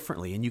things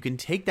differently. And you can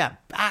take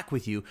that back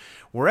with you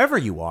wherever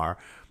you are.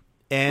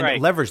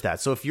 And leverage that.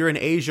 So if you're in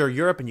Asia or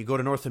Europe and you go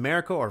to North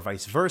America, or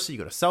vice versa, you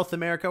go to South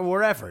America, or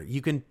wherever,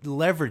 you can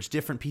leverage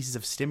different pieces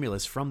of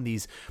stimulus from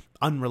these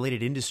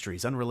unrelated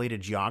industries,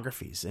 unrelated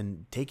geographies,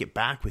 and take it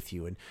back with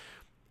you. And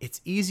it's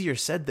easier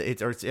said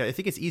I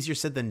think it's easier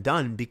said than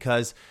done,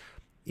 because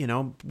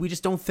we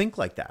just don't think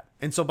like that.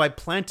 And so by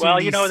planting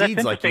these that's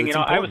seeds like you, it's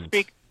important.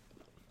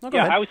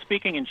 I was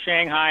speaking in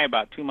Shanghai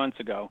about 2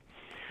 months ago,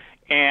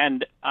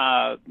 and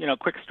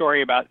quick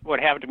story about what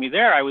happened to me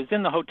there. I was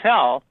in the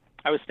hotel.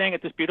 I was staying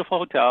at this beautiful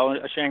hotel,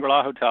 a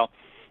Shangri-La hotel,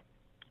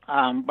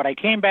 but I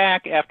came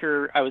back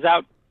after I was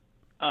out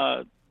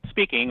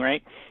speaking,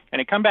 right?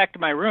 And I come back to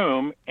my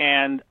room,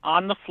 and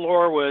on the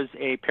floor was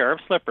a pair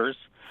of slippers,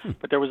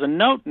 but there was a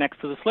note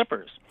next to the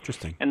slippers.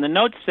 Interesting. And the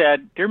note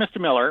said, "Dear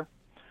Mr. Miller,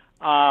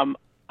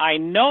 I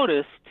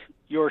noticed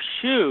your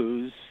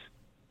shoes,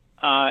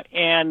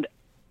 and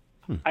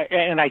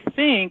I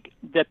think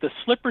that the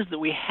slippers that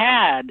we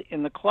had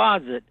in the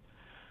closet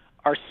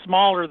are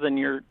smaller than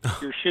your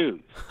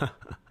shoes."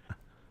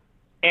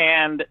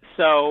 And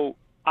so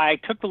I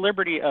took the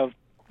liberty of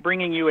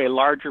bringing you a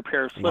larger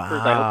pair of slippers. Wow.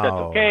 I hope that's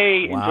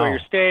okay. Wow. Enjoy your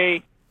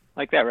stay.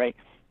 Like that, right?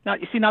 Now,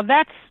 you see,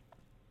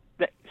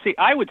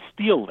 I would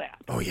steal that.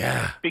 Oh,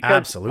 yeah. Because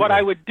absolutely. What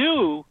I would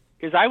do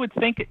is I would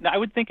think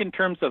in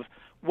terms of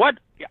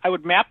I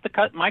would map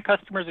my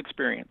customer's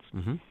experience,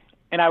 Mm-hmm.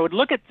 and I would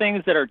look at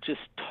things that are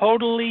just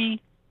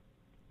totally,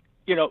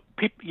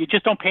 you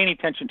just don't pay any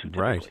attention to.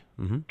 Typically. Right.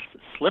 Mm-hmm.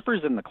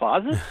 Slippers in the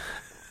closet.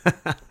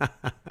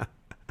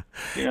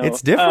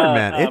 It's different,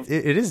 man.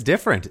 It is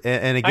different.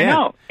 And again, I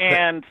know.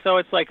 And so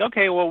it's like,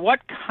 okay, well,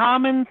 what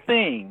common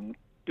thing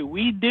do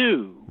we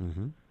do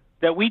mm-hmm.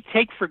 that we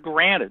take for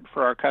granted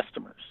for our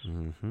customers?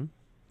 Mm-hmm.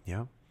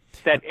 Yeah.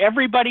 That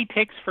everybody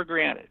takes for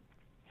granted,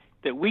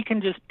 that we can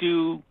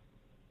do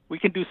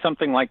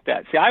something like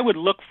that. See, I would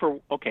look for,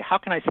 okay, how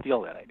can I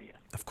steal that idea?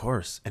 Of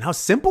course. And how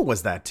simple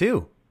was that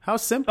too? How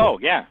simple. Oh,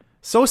 yeah.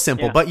 So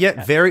simple, but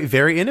yet very,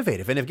 very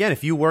innovative. And again,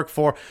 if you work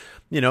for,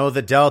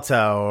 the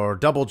Delta or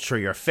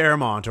Doubletree or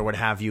Fairmont or what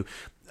have you,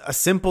 a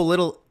simple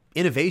little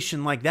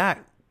innovation like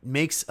that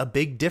makes a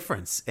big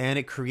difference. And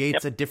it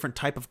creates a different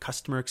type of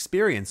customer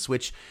experience,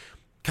 which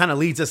kind of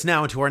leads us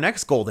now into our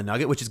next golden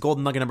nugget, which is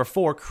golden nugget number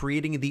 4,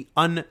 creating the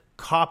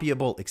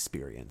uncopyable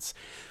experience.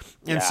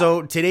 And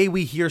so today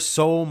we hear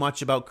so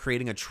much about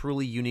creating a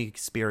truly unique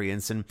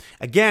experience. And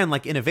again,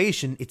 like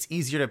innovation, it's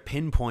easier to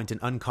pinpoint an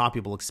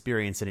uncopyable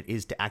experience than it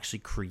is to actually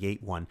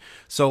create one.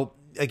 So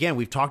again,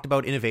 we've talked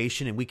about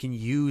innovation, and we can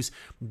use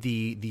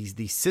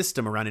the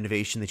system around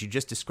innovation that you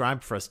just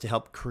described for us to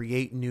help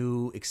create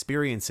new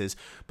experiences,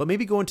 but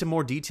maybe go into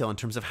more detail in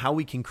terms of how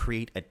we can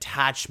create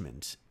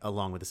attachment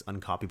along with this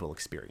uncopyable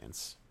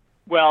experience.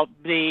 Well,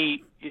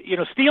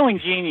 stealing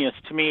genius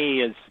to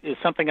me is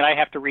something that I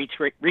have to reach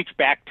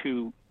back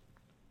to,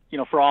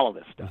 for all of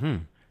this stuff,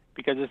 Mm-hmm.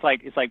 because it's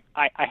like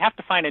I have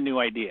to find a new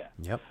idea.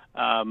 Yep.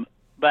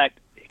 But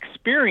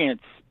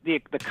experience,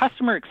 the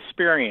customer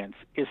experience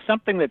is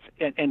something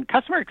and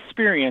customer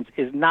experience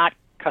is not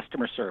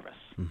customer service.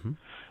 Mm-hmm.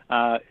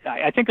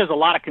 I think there's a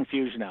lot of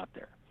confusion out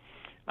there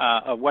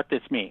of what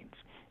this means.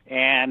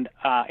 And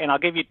I'll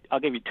give you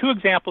 2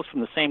 examples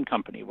from the same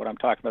company. What I'm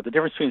talking about, the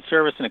difference between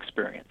service and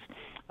experience.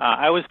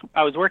 I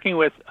was working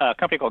with a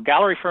company called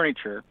Gallery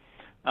Furniture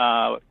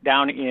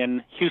down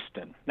in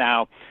Houston.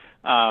 Now,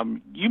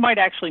 you might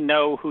actually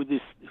know who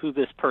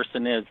this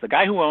person is. The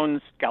guy who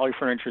owns Gallery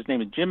Furniture, his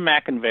name is Jim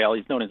McInvale.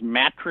 He's known as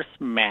Mattress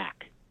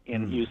Mac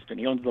in Houston.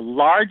 He owns the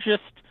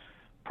largest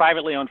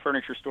privately owned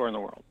furniture store in the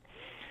world.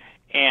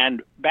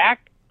 And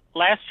back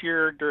last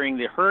year during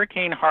the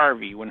Hurricane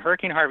Harvey, when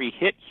Hurricane Harvey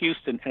hit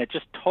Houston, and it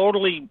just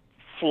totally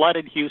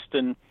flooded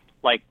Houston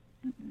like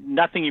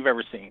nothing you've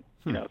ever seen,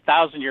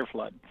 1,000-year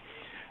flood.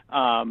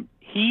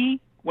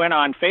 He went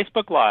on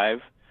Facebook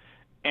Live,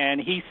 and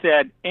he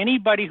said,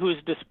 anybody who is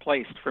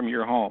displaced from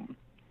your home,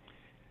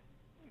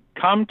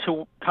 come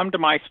to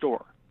my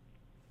store.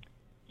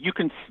 You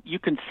can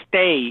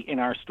stay in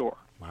our store.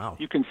 Wow.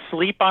 You can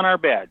sleep on our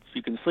beds.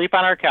 You can sleep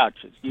on our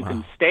couches. You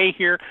can stay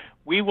here.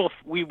 We will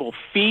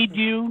feed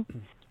you.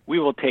 We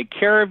will take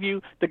care of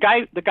you. The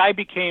guy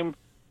became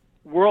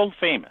world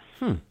famous.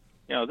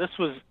 This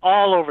was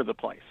all over the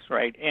place,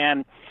 right?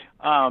 And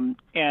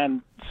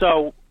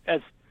so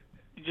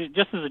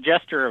just as a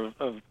gesture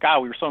of God,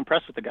 we were so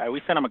impressed with the guy.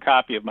 We sent him a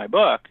copy of my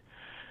book,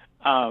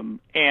 and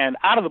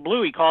out of the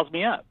blue, he calls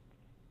me up,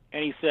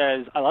 and he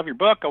says, "I love your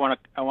book.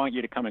 I want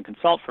you to come and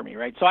consult for me."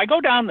 Right? So I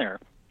go down there,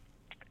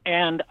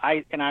 and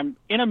I'm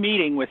in a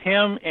meeting with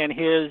him and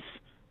his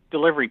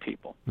delivery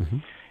people, mm-hmm.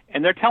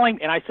 and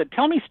I said,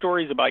 "Tell me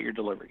stories about your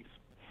deliveries."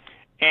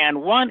 And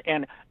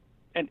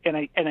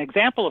an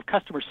example of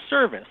customer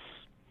service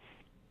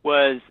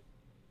was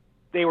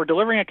they were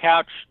delivering a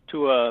couch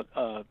to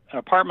an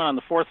apartment on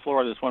the 4th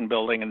floor of this one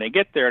building, and they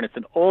get there, and it's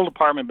an old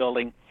apartment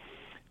building.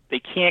 They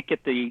can't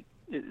get the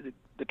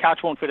couch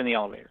won't fit in the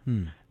elevator,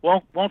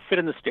 won't fit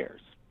in the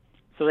stairs,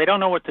 so they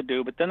don't know what to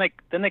do. But then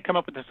they come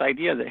up with this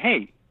idea that,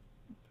 hey,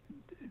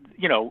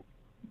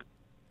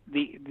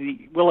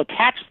 we'll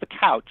attach the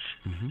couch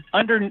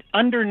mm-hmm.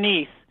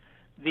 underneath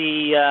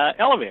the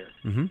elevator,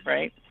 mm-hmm.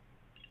 right,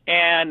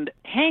 and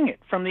hang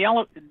it from the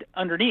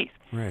underneath.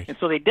 Right. And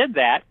so they did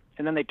that,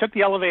 and then they took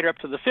the elevator up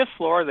to the 5th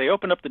floor. They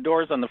opened up the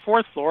doors on the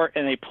 4th floor,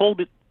 and they pulled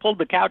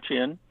the couch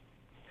in,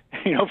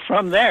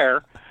 from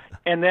there,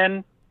 and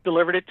then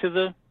delivered it to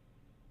the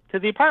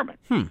apartment.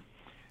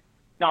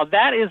 Now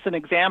that is an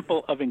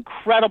example of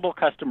incredible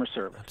customer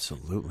service.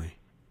 Absolutely.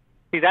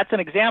 See, that's an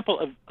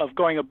example of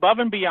going above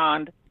and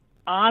beyond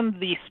on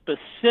the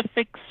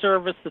specific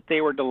service that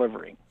they were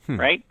delivering,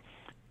 right?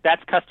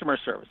 That's customer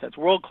service. That's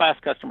world-class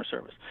customer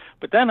service.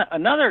 But then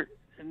another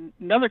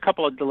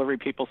couple of delivery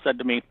people said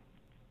to me,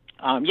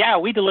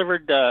 we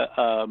delivered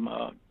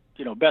a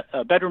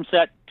bedroom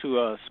set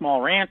to a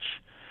small ranch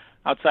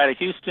outside of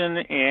Houston,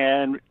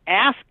 and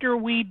after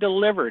we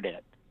delivered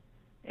it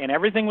and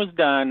everything was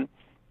done,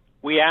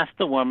 we asked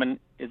the woman,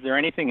 is there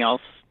anything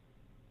else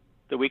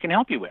that we can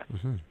help you with?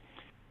 Mm-hmm.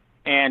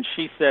 And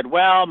she said,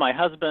 well, my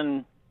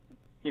husband,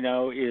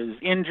 is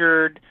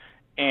injured,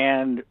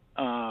 and,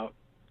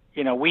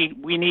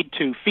 we need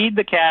to feed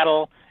the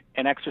cattle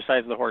and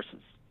exercise the horses.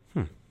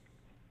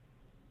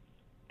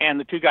 And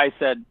the 2 guys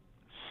said,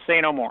 say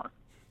no more.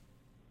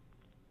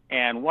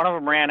 And one of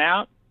them ran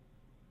out,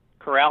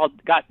 got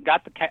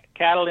the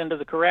cattle into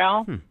the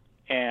corral,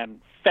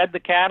 and fed the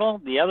cattle.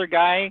 The other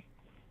guy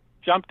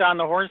jumped on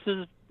the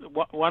horses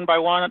one by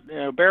one,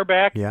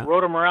 bareback,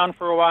 rode them around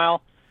for a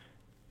while,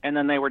 and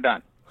then they were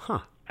done.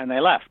 And they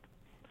left.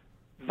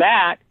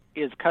 That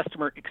is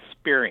customer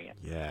experience.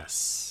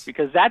 Yes.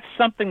 Because that's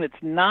something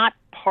that's not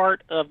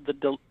part of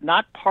the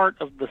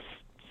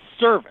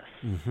service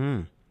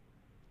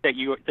that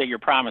you're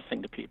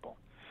promising to people.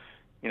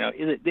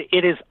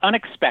 It is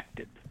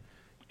unexpected.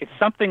 It's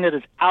something that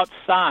is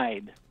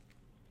outside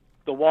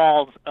the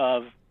walls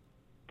of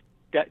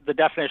the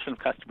definition of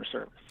customer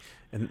service.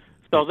 And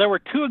so there were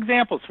two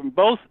examples from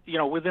both,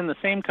 within the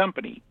same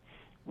company.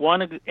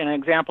 One, an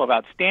example of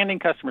outstanding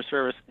customer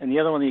service, and the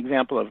other one, the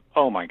example of,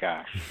 oh my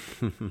gosh.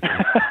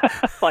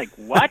 Like,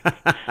 what?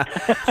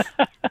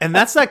 And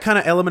that's that kind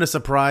of element of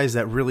surprise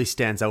that really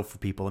stands out for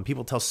people, and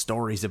people tell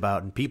stories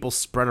about, and people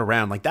spread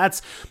around. Like,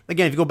 that's,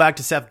 again, if you go back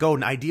to Seth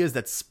Godin, ideas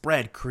that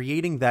spread,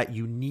 creating that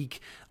unique,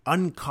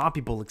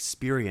 uncopyable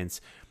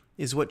experience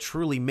is what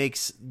truly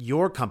makes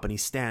your company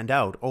stand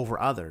out over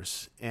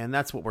others. And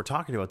that's what we're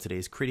talking about today,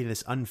 is creating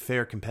this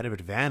unfair competitive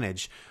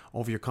advantage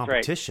over your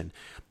competition.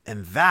 Right.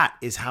 And that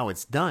is how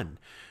it's done.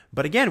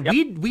 But again,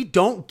 we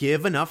don't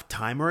give enough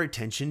time or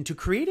attention to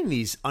creating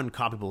these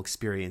uncopyable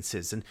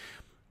experiences. And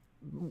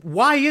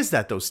why is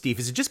that though, Steve?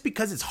 Is it just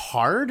because it's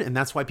hard and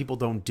that's why people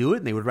don't do it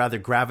and they would rather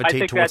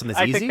gravitate towards something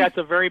that's easy? I think that's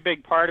a very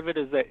big part of it,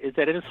 is that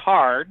it is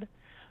hard.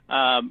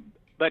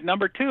 But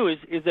number two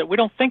is that we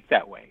don't think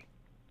that way.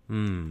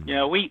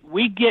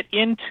 We get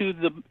into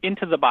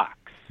the box.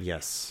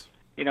 Yes.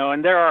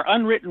 And there are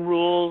unwritten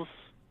rules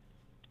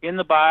in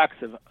the box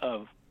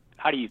of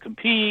how do you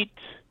compete.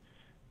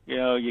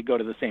 You go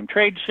to the same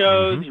trade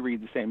shows, you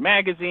read the same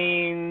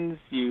magazines,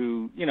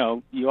 you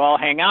all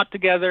hang out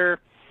together,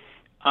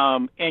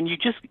 and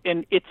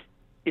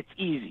it's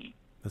easy.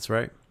 That's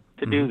right.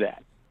 To do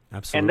that.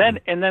 Absolutely.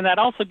 And then that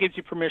also gives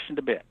you permission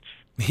to bitch.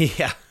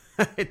 Yeah,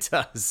 it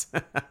does.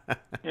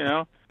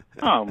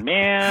 Oh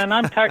man,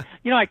 I'm tired.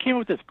 I came up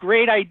with this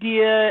great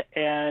idea,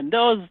 and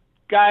those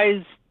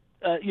guys,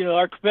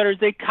 our competitors,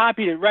 they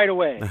copied it right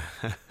away.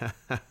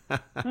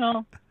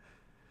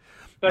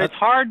 But it's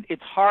hard.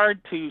 It's hard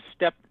to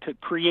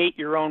create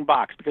your own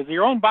box, because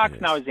your own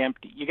box now is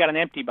empty. You got an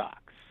empty box.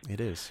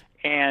 It is.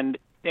 And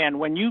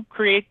when you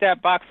create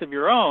that box of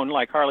your own,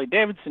 like Harley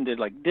Davidson did,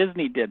 like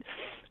Disney did,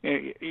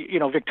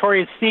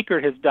 Victoria's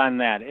Secret has done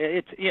that.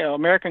 It's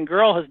American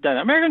Girl has done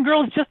it. American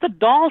Girl is just a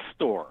doll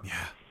store.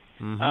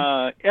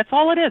 Yeah. That's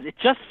all it is. It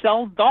just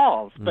sells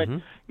dolls. But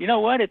you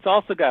know what? It's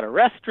also got a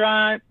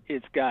restaurant.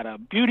 It's got a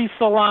beauty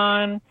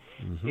salon.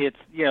 It's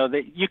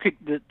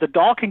the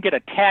doll can get a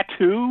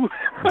tattoo.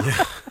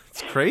 Yeah,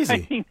 it's crazy.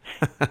 I mean,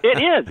 it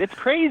is. It's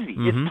crazy.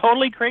 It's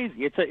totally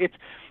crazy. It's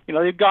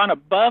they've gone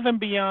above and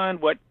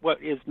beyond what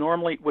would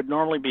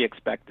normally be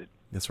expected.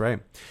 That's right.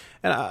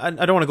 And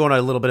I don't want to go into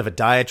a little bit of a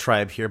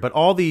diatribe here, but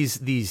all these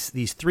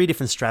three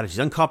different strategies,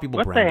 uncopyable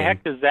what branding. What the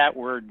heck does that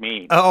word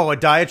mean? Oh, a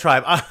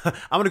diatribe. I'm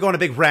going to go on a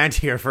big rant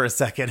here for a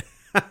second.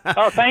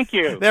 Oh, thank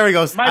you. There he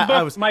goes.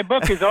 My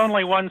book is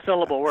only one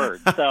syllable word.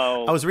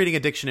 So I was reading a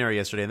dictionary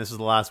yesterday, and this is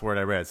the last word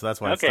I read, so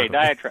that's why. Okay,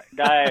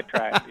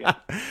 diatribe.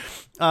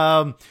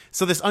 Yeah.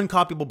 So this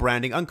uncopyable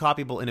branding,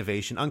 uncopyable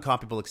innovation,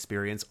 uncopyable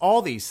experience,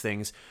 all these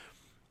things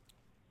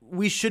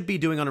we should be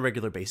doing on a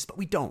regular basis, but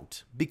we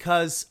don't,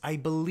 because I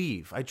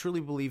truly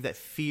believe that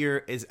fear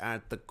is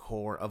at the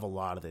core of a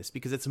lot of this,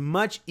 because it's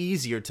much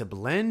easier to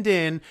blend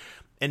in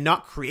and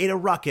not create a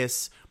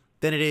ruckus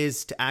than it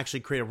is to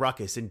actually create a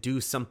ruckus and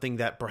do something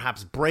that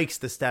perhaps breaks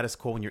the status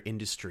quo in your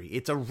industry.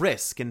 It's a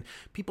risk, and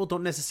people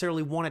don't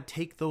necessarily want to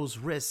take those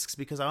risks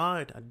because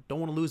I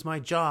don't want to lose my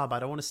job. I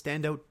don't want to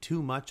stand out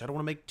too much. I don't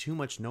want to make too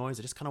much noise.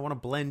 I just kind of want to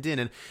blend in.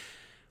 And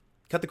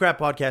Cut the Crap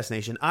Podcast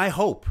Nation, I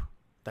hope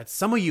that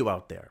some of you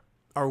out there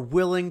are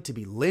willing to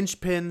be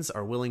linchpins,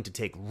 are willing to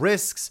take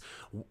risks,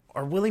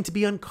 are willing to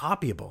be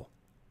uncopyable.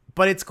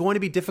 But it's going to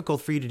be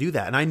difficult for you to do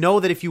that. And I know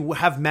that if you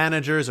have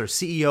managers or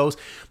CEOs,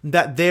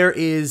 that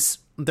there's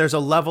a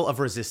level of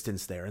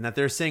resistance there, and that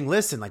they're saying,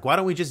 listen, like, why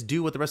don't we just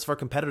do what the rest of our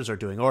competitors are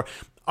doing? Or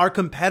our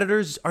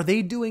competitors, are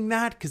they doing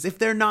that? Because if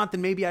they're not,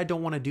 then maybe I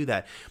don't want to do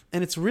that.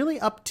 And it's really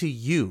up to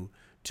you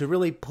to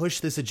really push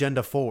this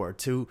agenda forward,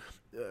 to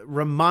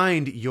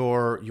remind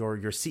your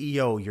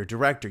CEO, your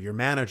director, your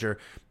manager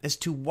as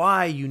to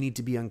why you need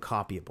to be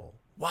uncopyable,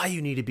 why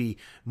you need to be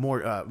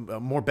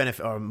more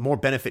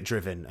benefit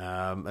driven,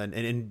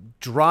 and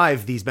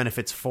drive these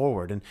benefits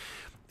forward. And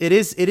it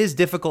is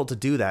difficult to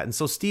do that. And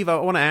so, Steve, I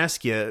want to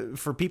ask you,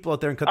 for people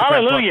out there in Cut the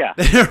Crap. Hallelujah.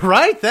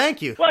 Right?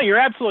 Thank you. Well, you're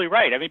absolutely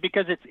right. I mean,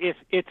 because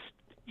it's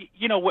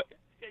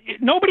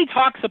nobody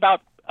talks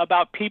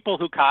about people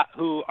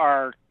who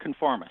are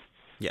conformists.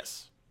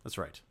 Yes, that's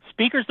right.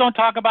 Speakers don't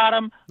talk about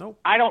them. Nope.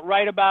 I don't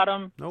write about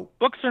them. Nope.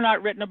 Books are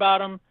not written about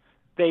them.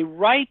 They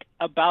write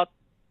about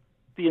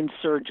the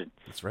insurgents.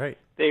 That's right.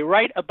 They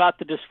write about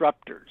the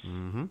disruptors.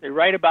 Mm-hmm. They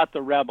write about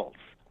the rebels.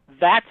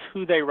 That's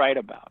who they write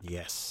about.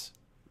 Yes.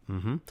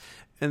 Mm-hmm.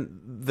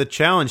 And the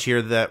challenge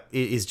here that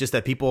is just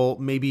that people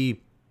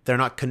maybe They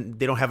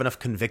don't have enough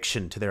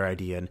conviction to their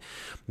idea. And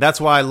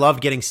that's why I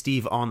loved getting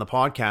Steve on the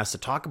podcast to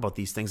talk about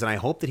these things. And I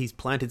hope that he's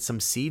planted some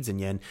seeds in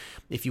you. And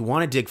if you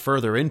want to dig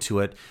further into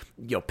it,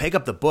 pick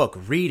up the book,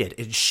 read it,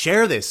 and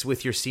share this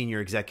with your senior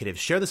executives.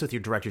 Share this with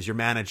your directors, your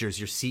managers,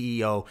 your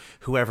CEO,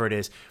 whoever it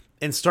is,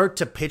 and start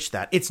to pitch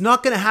that. It's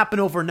not going to happen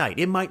overnight.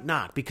 It might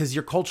not, because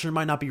your culture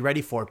might not be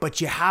ready for it, but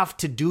you have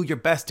to do your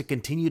best to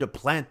continue to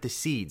plant the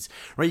seeds,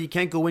 right? You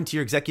can't go into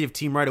your executive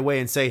team right away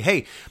and say,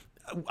 hey,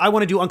 I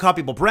want to do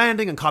uncopyable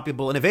branding,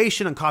 uncopyable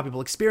innovation,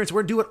 uncopyable experience.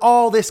 We're going to do it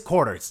all this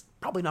quarter. It's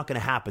probably not going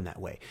to happen that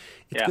way.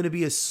 It's going to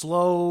be a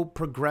slow,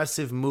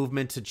 progressive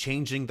movement to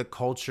changing the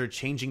culture,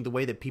 changing the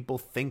way that people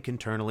think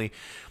internally.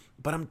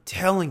 But I'm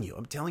telling you,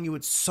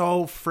 it's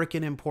so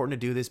freaking important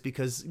to do this,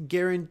 because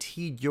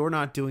guaranteed you're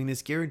not doing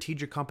this. Guaranteed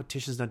your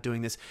competition's not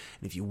doing this.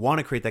 And if you want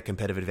to create that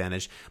competitive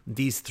advantage,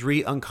 these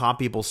 3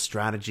 uncopyable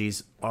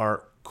strategies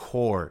are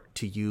core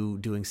to you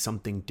doing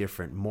something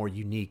different, more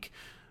unique,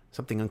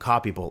 something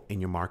uncopyable in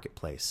your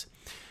marketplace.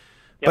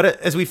 Yep.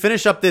 But as we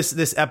finish up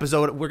this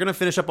episode, we're going to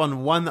finish up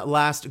on one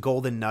last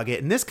golden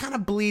nugget. And this kind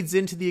of bleeds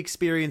into the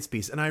experience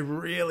piece. And I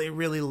really,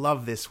 really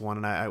love this one.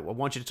 And I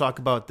want you to talk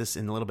about this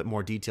in a little bit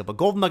more detail. But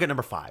golden nugget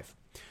number 5,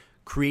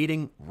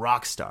 creating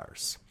rock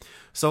stars.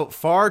 So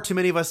far too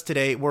many of us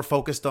today, we're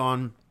focused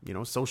on,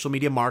 social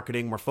media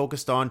marketing. We're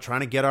focused on trying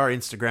to get our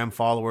Instagram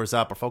followers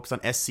up. We're focused on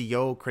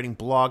SEO, creating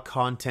blog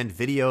content,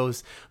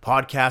 videos,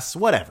 podcasts,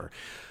 whatever.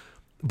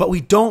 But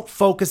we don't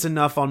focus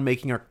enough on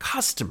making our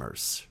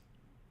customers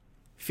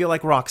feel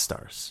like rock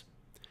stars.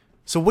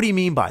 So what do you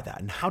mean by that,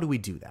 and how do we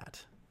do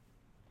that?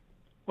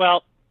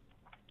 Well,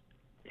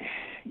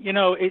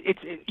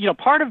 it's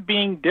part of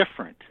being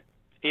different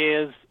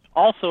is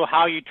also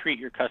how you treat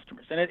your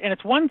customers. And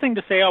it's one thing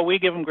to say, oh, we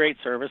give them great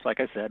service. Like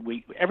I said,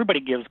 everybody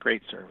gives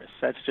great service.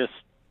 That's just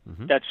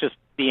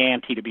the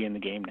ante to be in the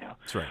game now.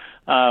 That's right.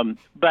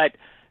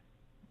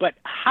 But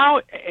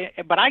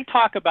I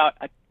talk about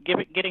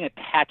getting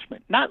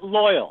attachment, not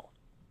loyal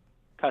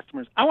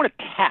customers. I want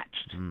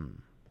attached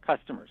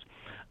customers.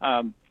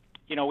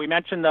 We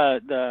mentioned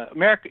the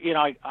American.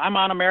 I'm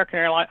on American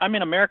Airlines. I'm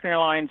in American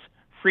Airlines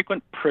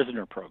frequent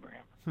prisoner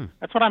program.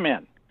 That's what I'm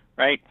in,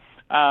 right?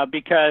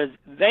 Because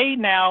they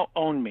now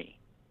own me.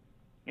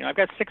 I've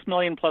got 6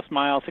 million plus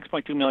miles,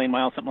 6.2 million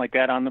miles, something like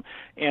that on them,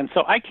 and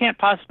so I can't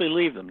possibly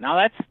leave them.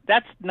 Now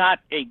that's not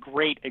a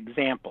great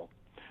example,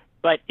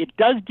 but it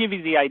does give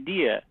you the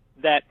idea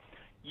that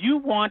you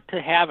want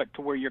to have it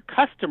to where your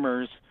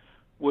customers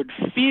would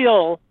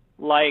feel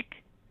like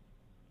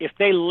if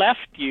they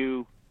left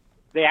you,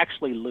 they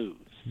actually lose.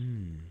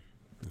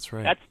 That's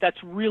right.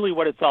 That's really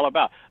what it's all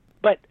about.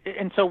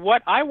 And so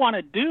what I want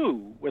to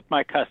do with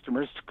my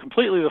customers,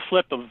 completely the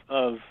flip of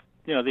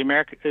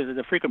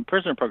the frequent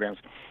prisoner programs,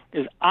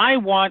 is I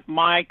want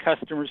my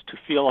customers to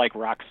feel like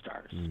rock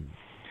stars.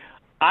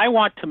 I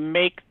want to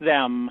make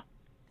them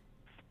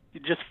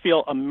just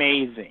feel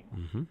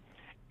amazing.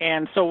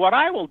 And so what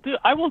I will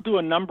do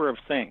a number of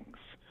things.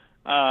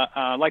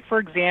 Like, for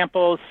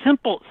example,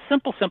 simple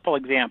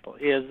example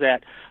is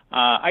that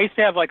I used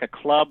to have like a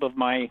club of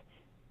my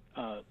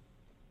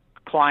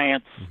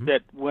clients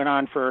that went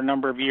on for a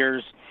number of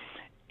years.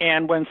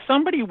 And when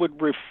somebody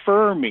would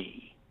refer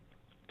me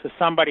to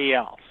somebody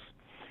else,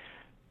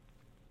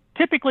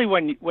 typically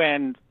when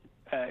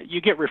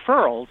you get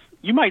referrals,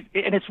 you might,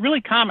 and it's really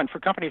common for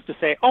companies to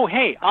say, "Oh,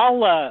 hey,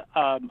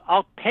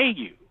 I'll pay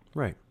you."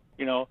 Right.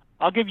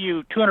 I'll give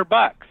you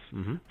 $200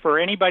 for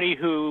anybody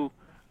who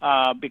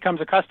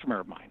becomes a customer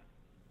of mine.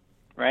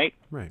 Right.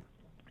 Right.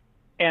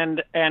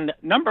 And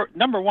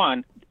number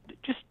one,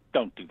 just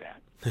don't do that.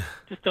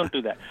 Just don't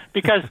do that,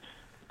 because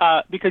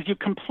you're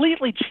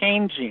completely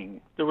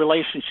changing the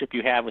relationship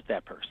you have with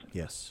that person.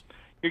 Yes.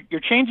 You're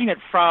changing it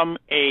from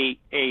a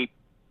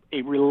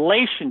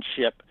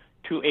relationship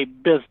to a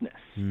business.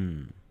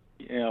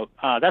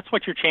 That's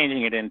what you're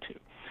changing it into.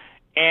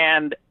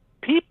 And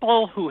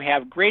people who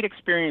have great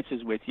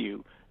experiences with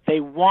you, they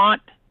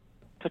want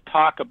to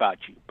talk about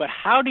you. But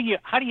how do you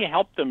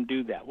help them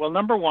do that? Well,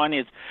 number one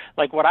is,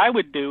 like, what I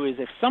would do is,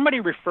 if somebody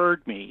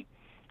referred me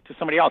to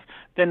somebody else,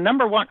 then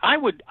number one, I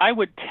would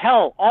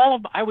tell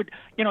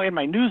in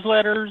my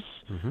newsletters,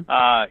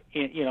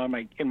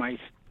 in my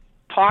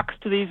talks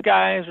to these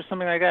guys or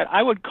something like that,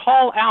 I would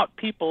call out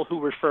people who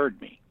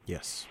referred me.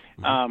 Yes.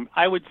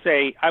 I would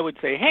say,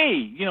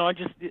 hey,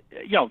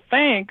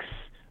 thanks,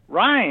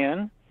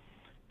 Ryan,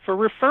 for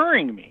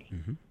referring me.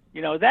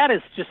 That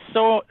is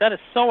so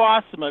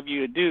awesome of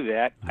you to do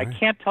that. Right. I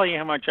can't tell you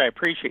how much I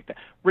appreciate that,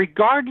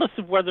 regardless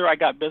of whether I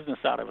got business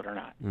out of it or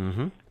not.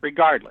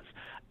 Regardless.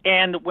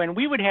 And when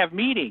we would have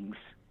meetings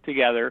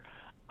together,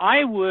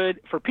 I would,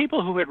 for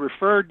people who had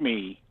referred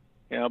me,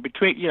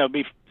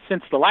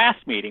 since the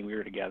last meeting we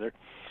were together,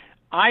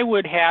 I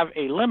would have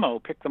a limo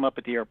pick them up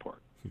at the airport.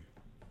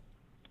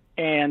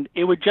 And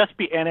it would just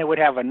be, and it would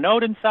have a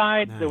note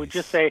inside that would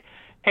just say,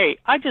 hey,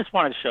 I just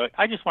want to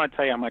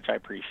tell you how much I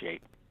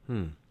appreciate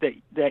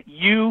that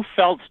you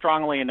felt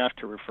strongly enough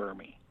to refer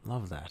me.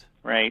 Love that.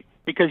 Right?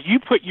 Because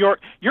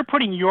you're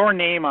putting your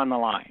name on the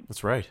line.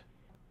 That's right.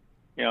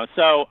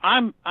 So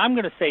I'm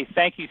going to say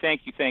thank you,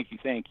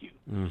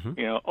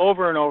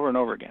 over and over and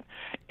over again.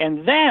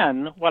 And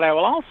then what I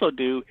will also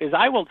do is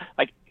I will,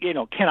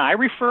 can I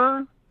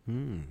refer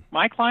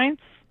my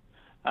clients?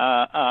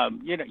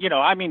 I'm going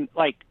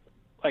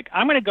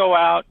to go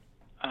out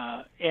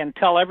and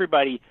tell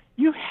everybody,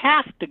 you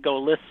have to go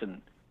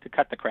listen to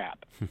Cut the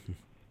Crap.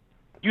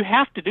 You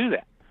have to do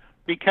that,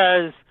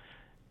 because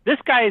this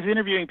guy is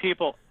interviewing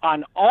people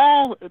on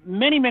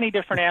many, many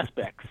different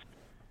aspects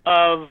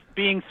of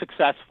being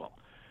successful.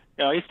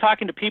 He's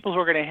talking to people who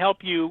are going to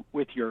help you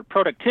with your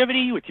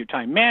productivity, with your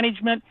time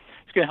management.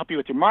 He's going to help you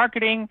with your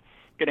marketing,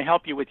 going to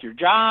help you with your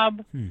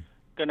job.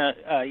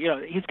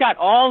 He's got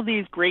all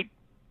these great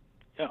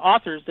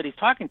authors that he's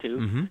talking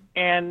to,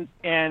 and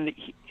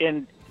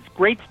it's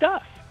great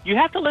stuff. You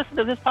have to listen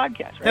to this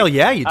podcast, right? Hell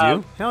yeah, you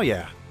do. Hell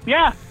yeah.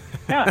 Yeah.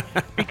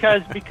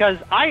 because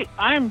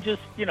I'm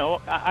just,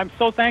 I'm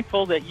so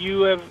thankful that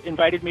you have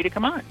invited me to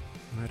come on.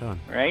 Right on.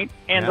 Right?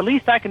 And the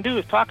least I can do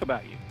is talk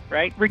about you,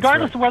 right?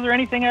 Regardless of whether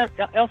anything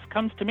else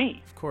comes to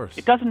me. Of course.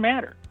 It doesn't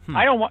matter.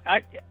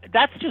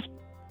 That's just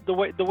the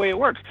way it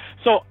works.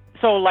 So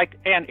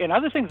and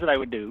other things that I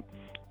would do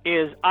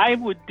is I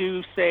would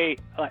do, say,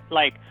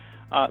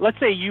 let's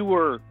say you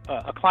were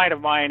a client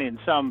of mine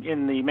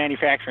in the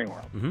manufacturing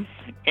world,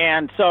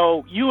 and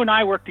so you and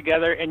I work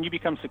together, and you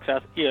become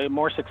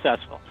more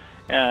successful.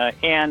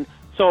 And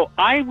so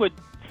I would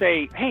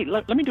say, hey,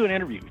 let me do an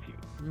interview with you.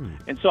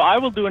 And so I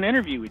will do an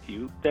interview with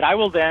you that I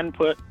will then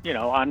put,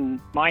 on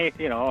my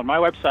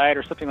website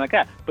or something like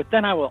that. But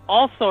then I will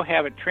also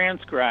have it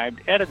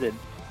transcribed, edited,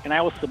 and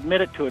I will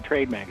submit it to a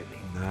trade magazine.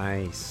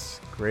 Nice,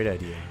 great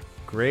idea.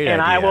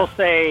 And I will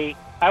say,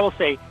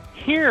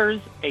 here's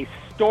a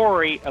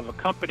story of a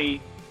company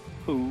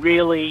who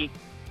really,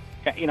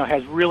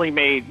 has really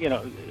made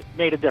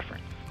a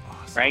difference.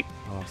 Awesome. Right?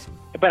 Awesome.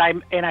 But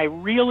I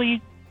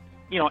really,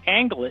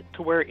 angle it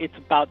to where it's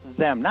about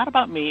them, not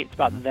about me. It's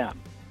about them.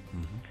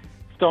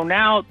 So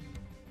now,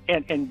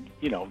 and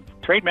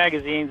trade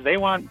magazines, they're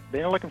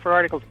looking for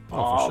articles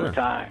all the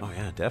time. Oh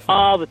yeah, definitely.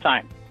 All the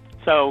time.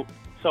 So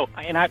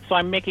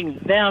I'm making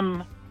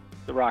them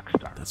the rock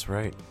star. That's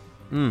right.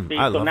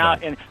 I love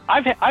that. And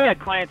I've had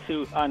clients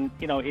who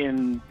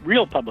in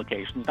real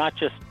publications, not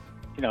just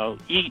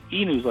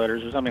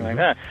e-newsletters or something like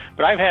that,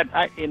 but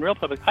in real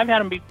public, I've had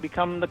them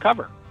become the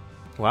cover.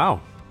 Wow,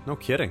 no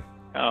kidding.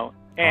 Oh,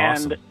 and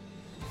awesome.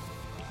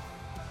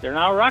 They're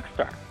now a rock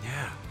star.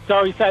 Yeah.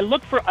 So I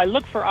look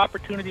for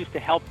opportunities to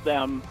help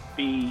them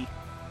be,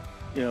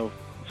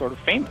 sort of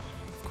famous.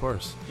 Of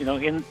course.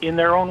 In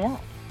their own world.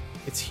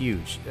 It's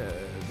huge,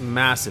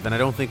 massive, and I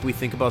don't think we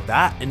think about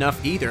that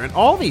enough either. And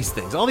all these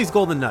things, all these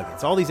golden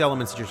nuggets, all these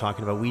elements that you're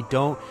talking about, we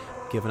don't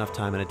give enough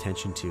time and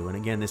attention to. And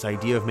again, this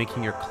idea of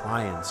making your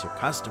clients, your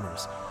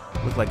customers,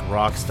 look like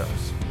rock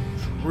stars.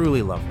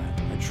 Truly love that.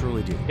 I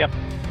truly do. Yep.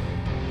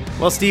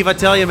 Well, Steve, I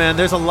tell you, man,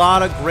 there's a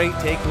lot of great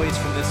takeaways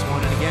from this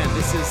one. And again,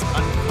 this is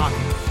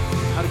Uncopyable.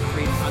 How to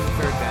create an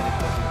unfair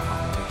advantage over your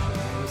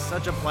competition. It was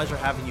such a pleasure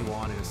having you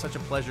on. It was such a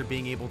pleasure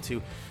being able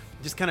to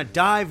just kind of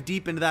dive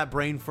deep into that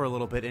brain for a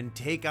little bit and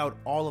take out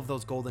all of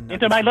those golden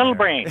nuggets. Into my little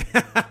brain.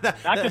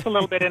 Not just a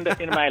little bit,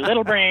 into my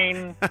little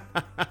brain.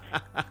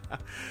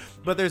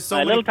 But there's so my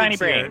many little tiny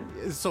brain.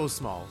 It's so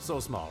small,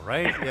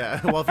 right? Yeah.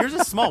 Well, if yours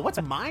is small,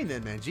 what's mine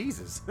then, man?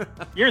 Jesus.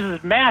 Yours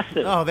is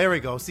massive. Oh, there we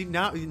go. See,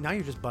 now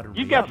you're just buttering me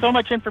up. You've got so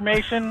much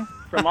information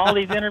from all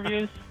these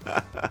interviews.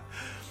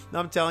 No,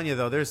 I'm telling you,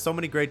 though, there's so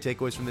many great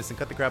takeaways from this. And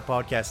Cut the Crap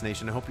Podcast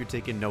Nation, I hope you're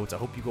taking notes. I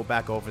hope you go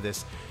back over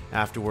this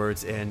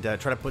afterwards and try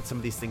to put some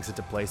of these things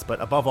into place. But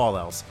above all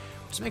else,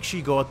 just make sure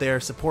you go out there,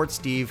 support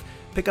Steve,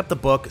 pick up the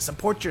book,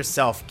 support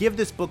yourself. Give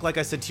this book, like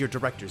I said, to your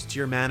directors, to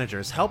your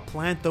managers. Help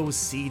plant those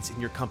seeds in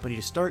your company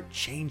to start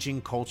changing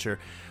culture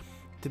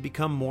to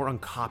become more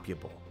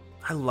uncopyable.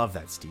 I love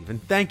that, Steve. And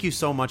thank you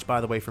so much,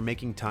 by the way, for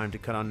making time to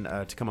come on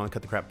the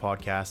Cut the Crap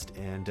podcast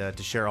and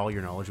to share all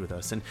your knowledge with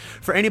us. And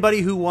for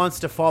anybody who wants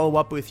to follow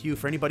up with you,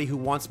 for anybody who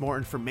wants more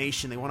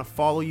information, they want to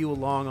follow you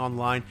along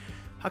online,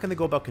 how can they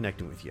go about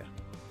connecting with you?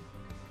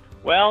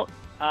 Well,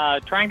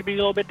 trying to be a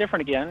little bit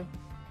different again.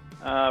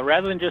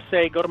 Rather than just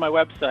say, go to my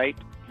website,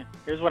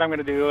 here's what I'm going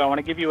to do. I want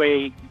to give you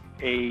a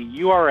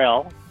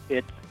URL.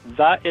 It's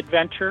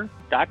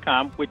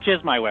theadventure.com, which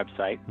is my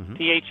website,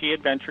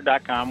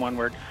 theadventure.com, one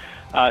word.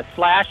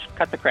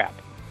 /cut the crap.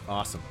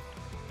 Awesome.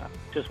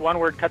 Just one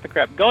word, cut the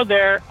crap. Go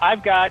there.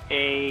 I've got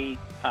a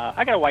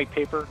white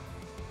paper.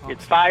 Awesome.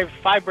 It's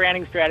five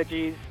branding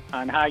strategies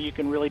on how you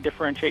can really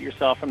differentiate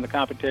yourself from the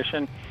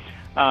competition.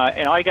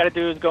 And all you got to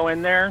do is go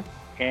in there,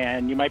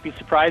 and you might be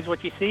surprised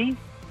what you see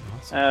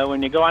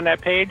when you go on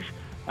that page.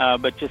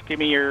 But just give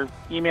me your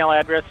email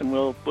address, and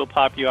we'll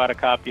pop you out a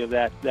copy of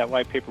that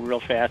white paper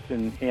real fast,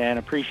 and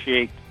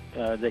appreciate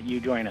that you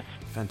join us.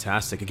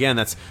 Fantastic. Again,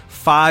 that's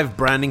 5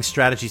 branding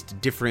strategies to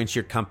differentiate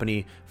your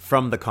company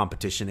from the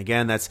competition.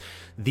 Again, that's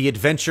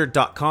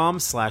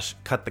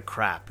theadventure.com/cut the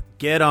crap.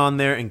 Get on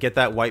there and get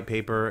that white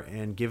paper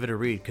and give it a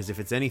read, because if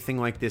it's anything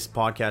like this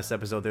podcast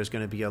episode, there's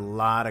going to be a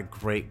lot of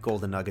great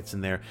golden nuggets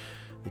in there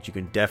that you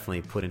can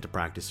definitely put into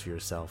practice for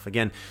yourself.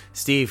 Again,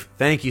 Steve,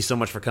 thank you so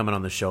much for coming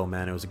on the show,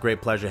 man. It was a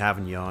great pleasure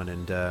having you on,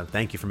 and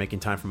thank you for making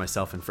time for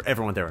myself and for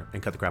everyone there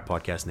in Cut the Crap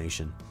Podcast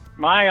Nation.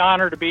 My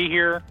honor to be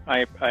here.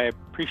 I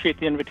appreciate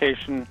the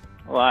invitation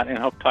a lot, and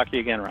hope to talk to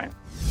you again, Ryan.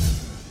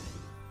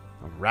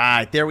 All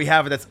right, there we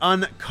have it. That's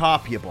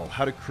Uncopyable,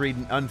 How to Create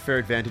an Unfair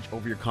Advantage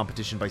Over Your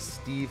Competition by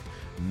Steve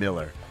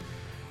Miller.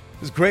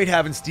 It was great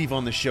having Steve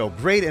on the show.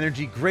 Great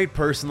energy, great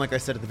person, like I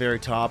said at the very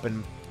top,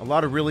 and a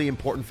lot of really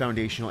important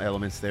foundational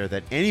elements there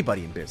that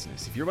anybody in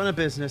business, if you run a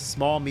business,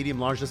 small, medium,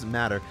 large, doesn't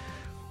matter,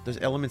 there's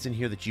elements in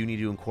here that you need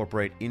to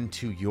incorporate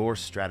into your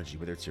strategy,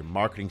 whether it's your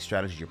marketing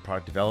strategy, your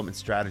product development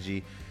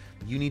strategy.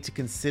 You need to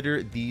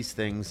consider these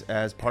things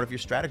as part of your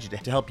strategy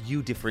to help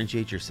you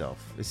differentiate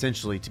yourself,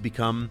 essentially to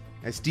become,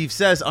 as Steve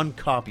says,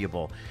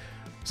 uncopyable.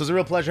 So it's a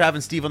real pleasure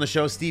having Steve on the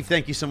show. Steve,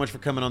 thank you so much for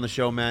coming on the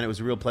show, man. It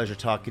was a real pleasure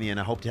talking to you, and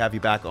I hope to have you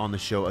back on the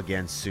show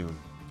again soon.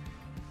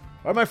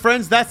 All right, my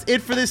friends, that's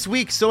it for this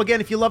week. So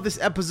again, if you love this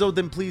episode,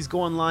 then please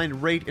go online,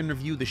 rate and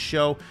review the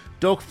show.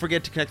 Don't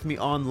forget to connect with me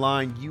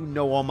online. You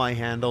know all my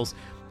handles.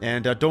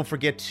 And don't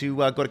forget to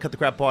go to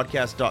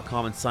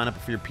cutthecrappodcast.com and sign up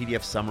for your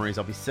PDF summaries.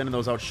 I'll be sending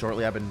those out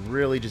shortly. I've been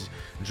really just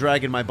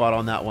dragging my butt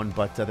on that one,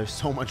 but there's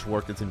so much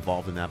work that's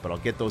involved in that, but I'll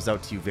get those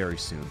out to you very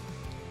soon.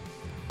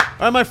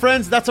 All right, my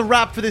friends, that's a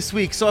wrap for this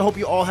week. So I hope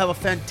you all have a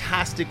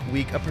fantastic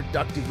week, a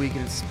productive week,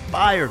 an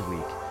inspired week.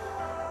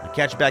 I'll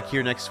catch you back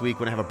here next week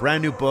when I have a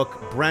brand new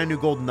book, brand new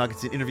golden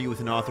nuggets, an interview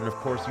with an author, and of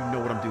course, you know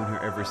what I'm doing here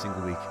every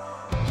single week.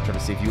 Just trying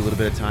to save you a little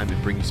bit of time and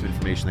bring you some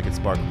information that can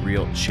spark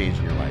real change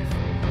in your life.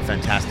 Have a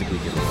fantastic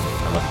week, everyone.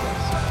 I love you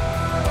guys.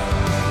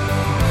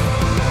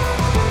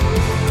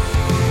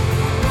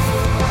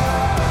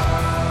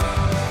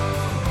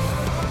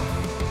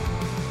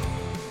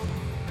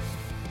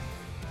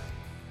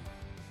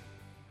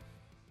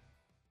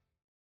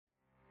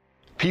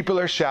 People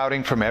are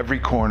shouting from every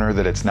corner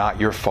that it's not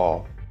your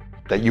fault,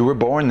 that you were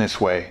born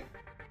this way.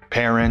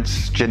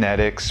 Parents,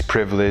 genetics,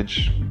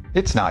 privilege,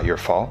 it's not your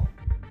fault.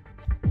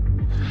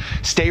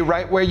 Stay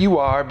right where you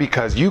are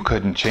because you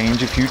couldn't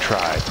change if you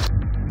tried.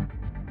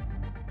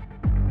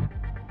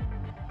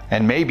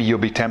 And maybe you'll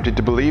be tempted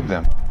to believe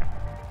them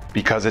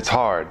because it's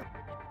hard.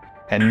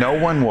 And no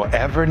one will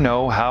ever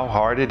know how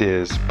hard it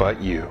is but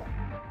you.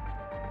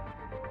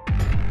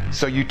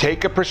 So you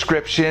take a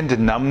prescription to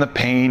numb the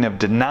pain of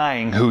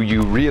denying who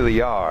you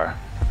really are,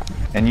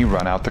 and you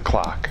run out the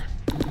clock.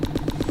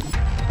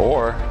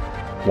 Or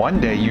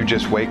one day you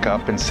just wake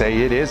up and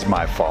say, it is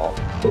my fault.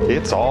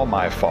 It's all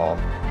my fault.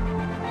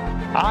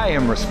 I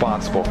am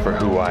responsible for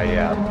who I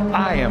am.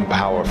 I am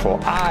powerful.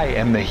 I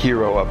am the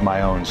hero of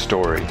my own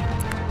story.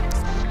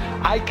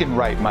 I can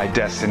write my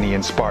destiny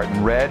in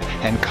Spartan red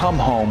and come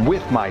home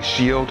with my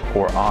shield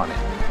or on it.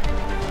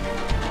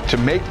 To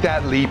make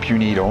that leap, you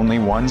need only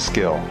one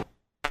skill: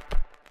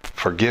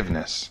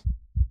 forgiveness.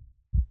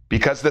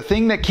 Because the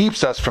thing that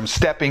keeps us from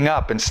stepping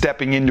up and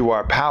stepping into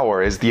our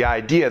power is the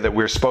idea that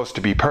we're supposed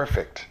to be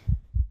perfect.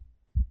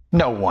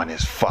 No one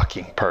is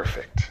fucking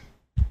perfect.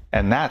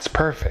 And that's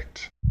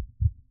perfect.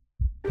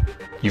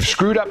 You've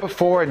screwed up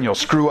before and you'll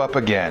screw up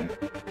again.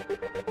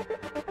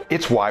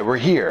 It's why we're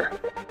here.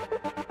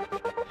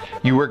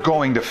 You are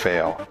going to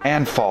fail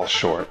and fall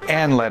short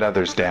and let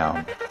others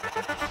down.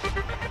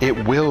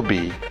 It will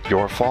be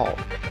your fault.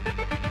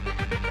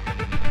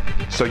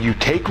 So you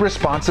take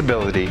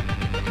responsibility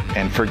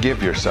and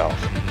forgive yourself.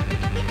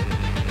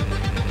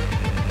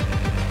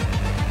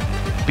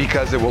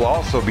 Because it will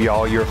also be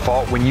all your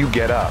fault when you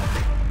get up.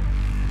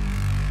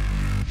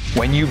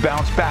 When you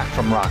bounce back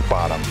from rock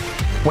bottom.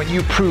 When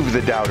you prove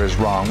the doubters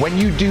wrong. When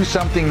you do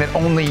something that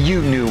only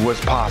you knew was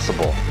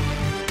possible.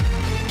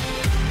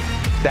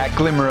 That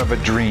glimmer of a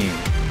dream.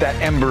 That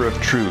ember of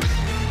truth.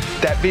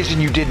 That vision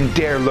you didn't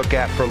dare look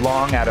at for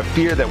long out of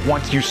fear that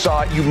once you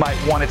saw it, you might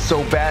want it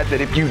so bad that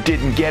if you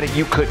didn't get it,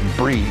 you couldn't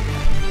breathe.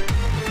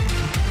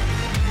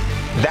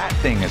 That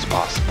thing is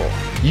possible.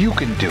 You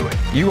can do it.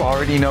 You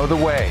already know the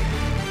way.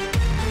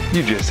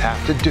 You just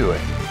have to do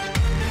it.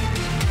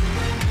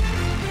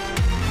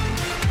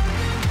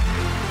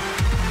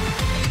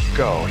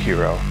 Go,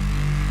 hero.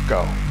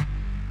 Go.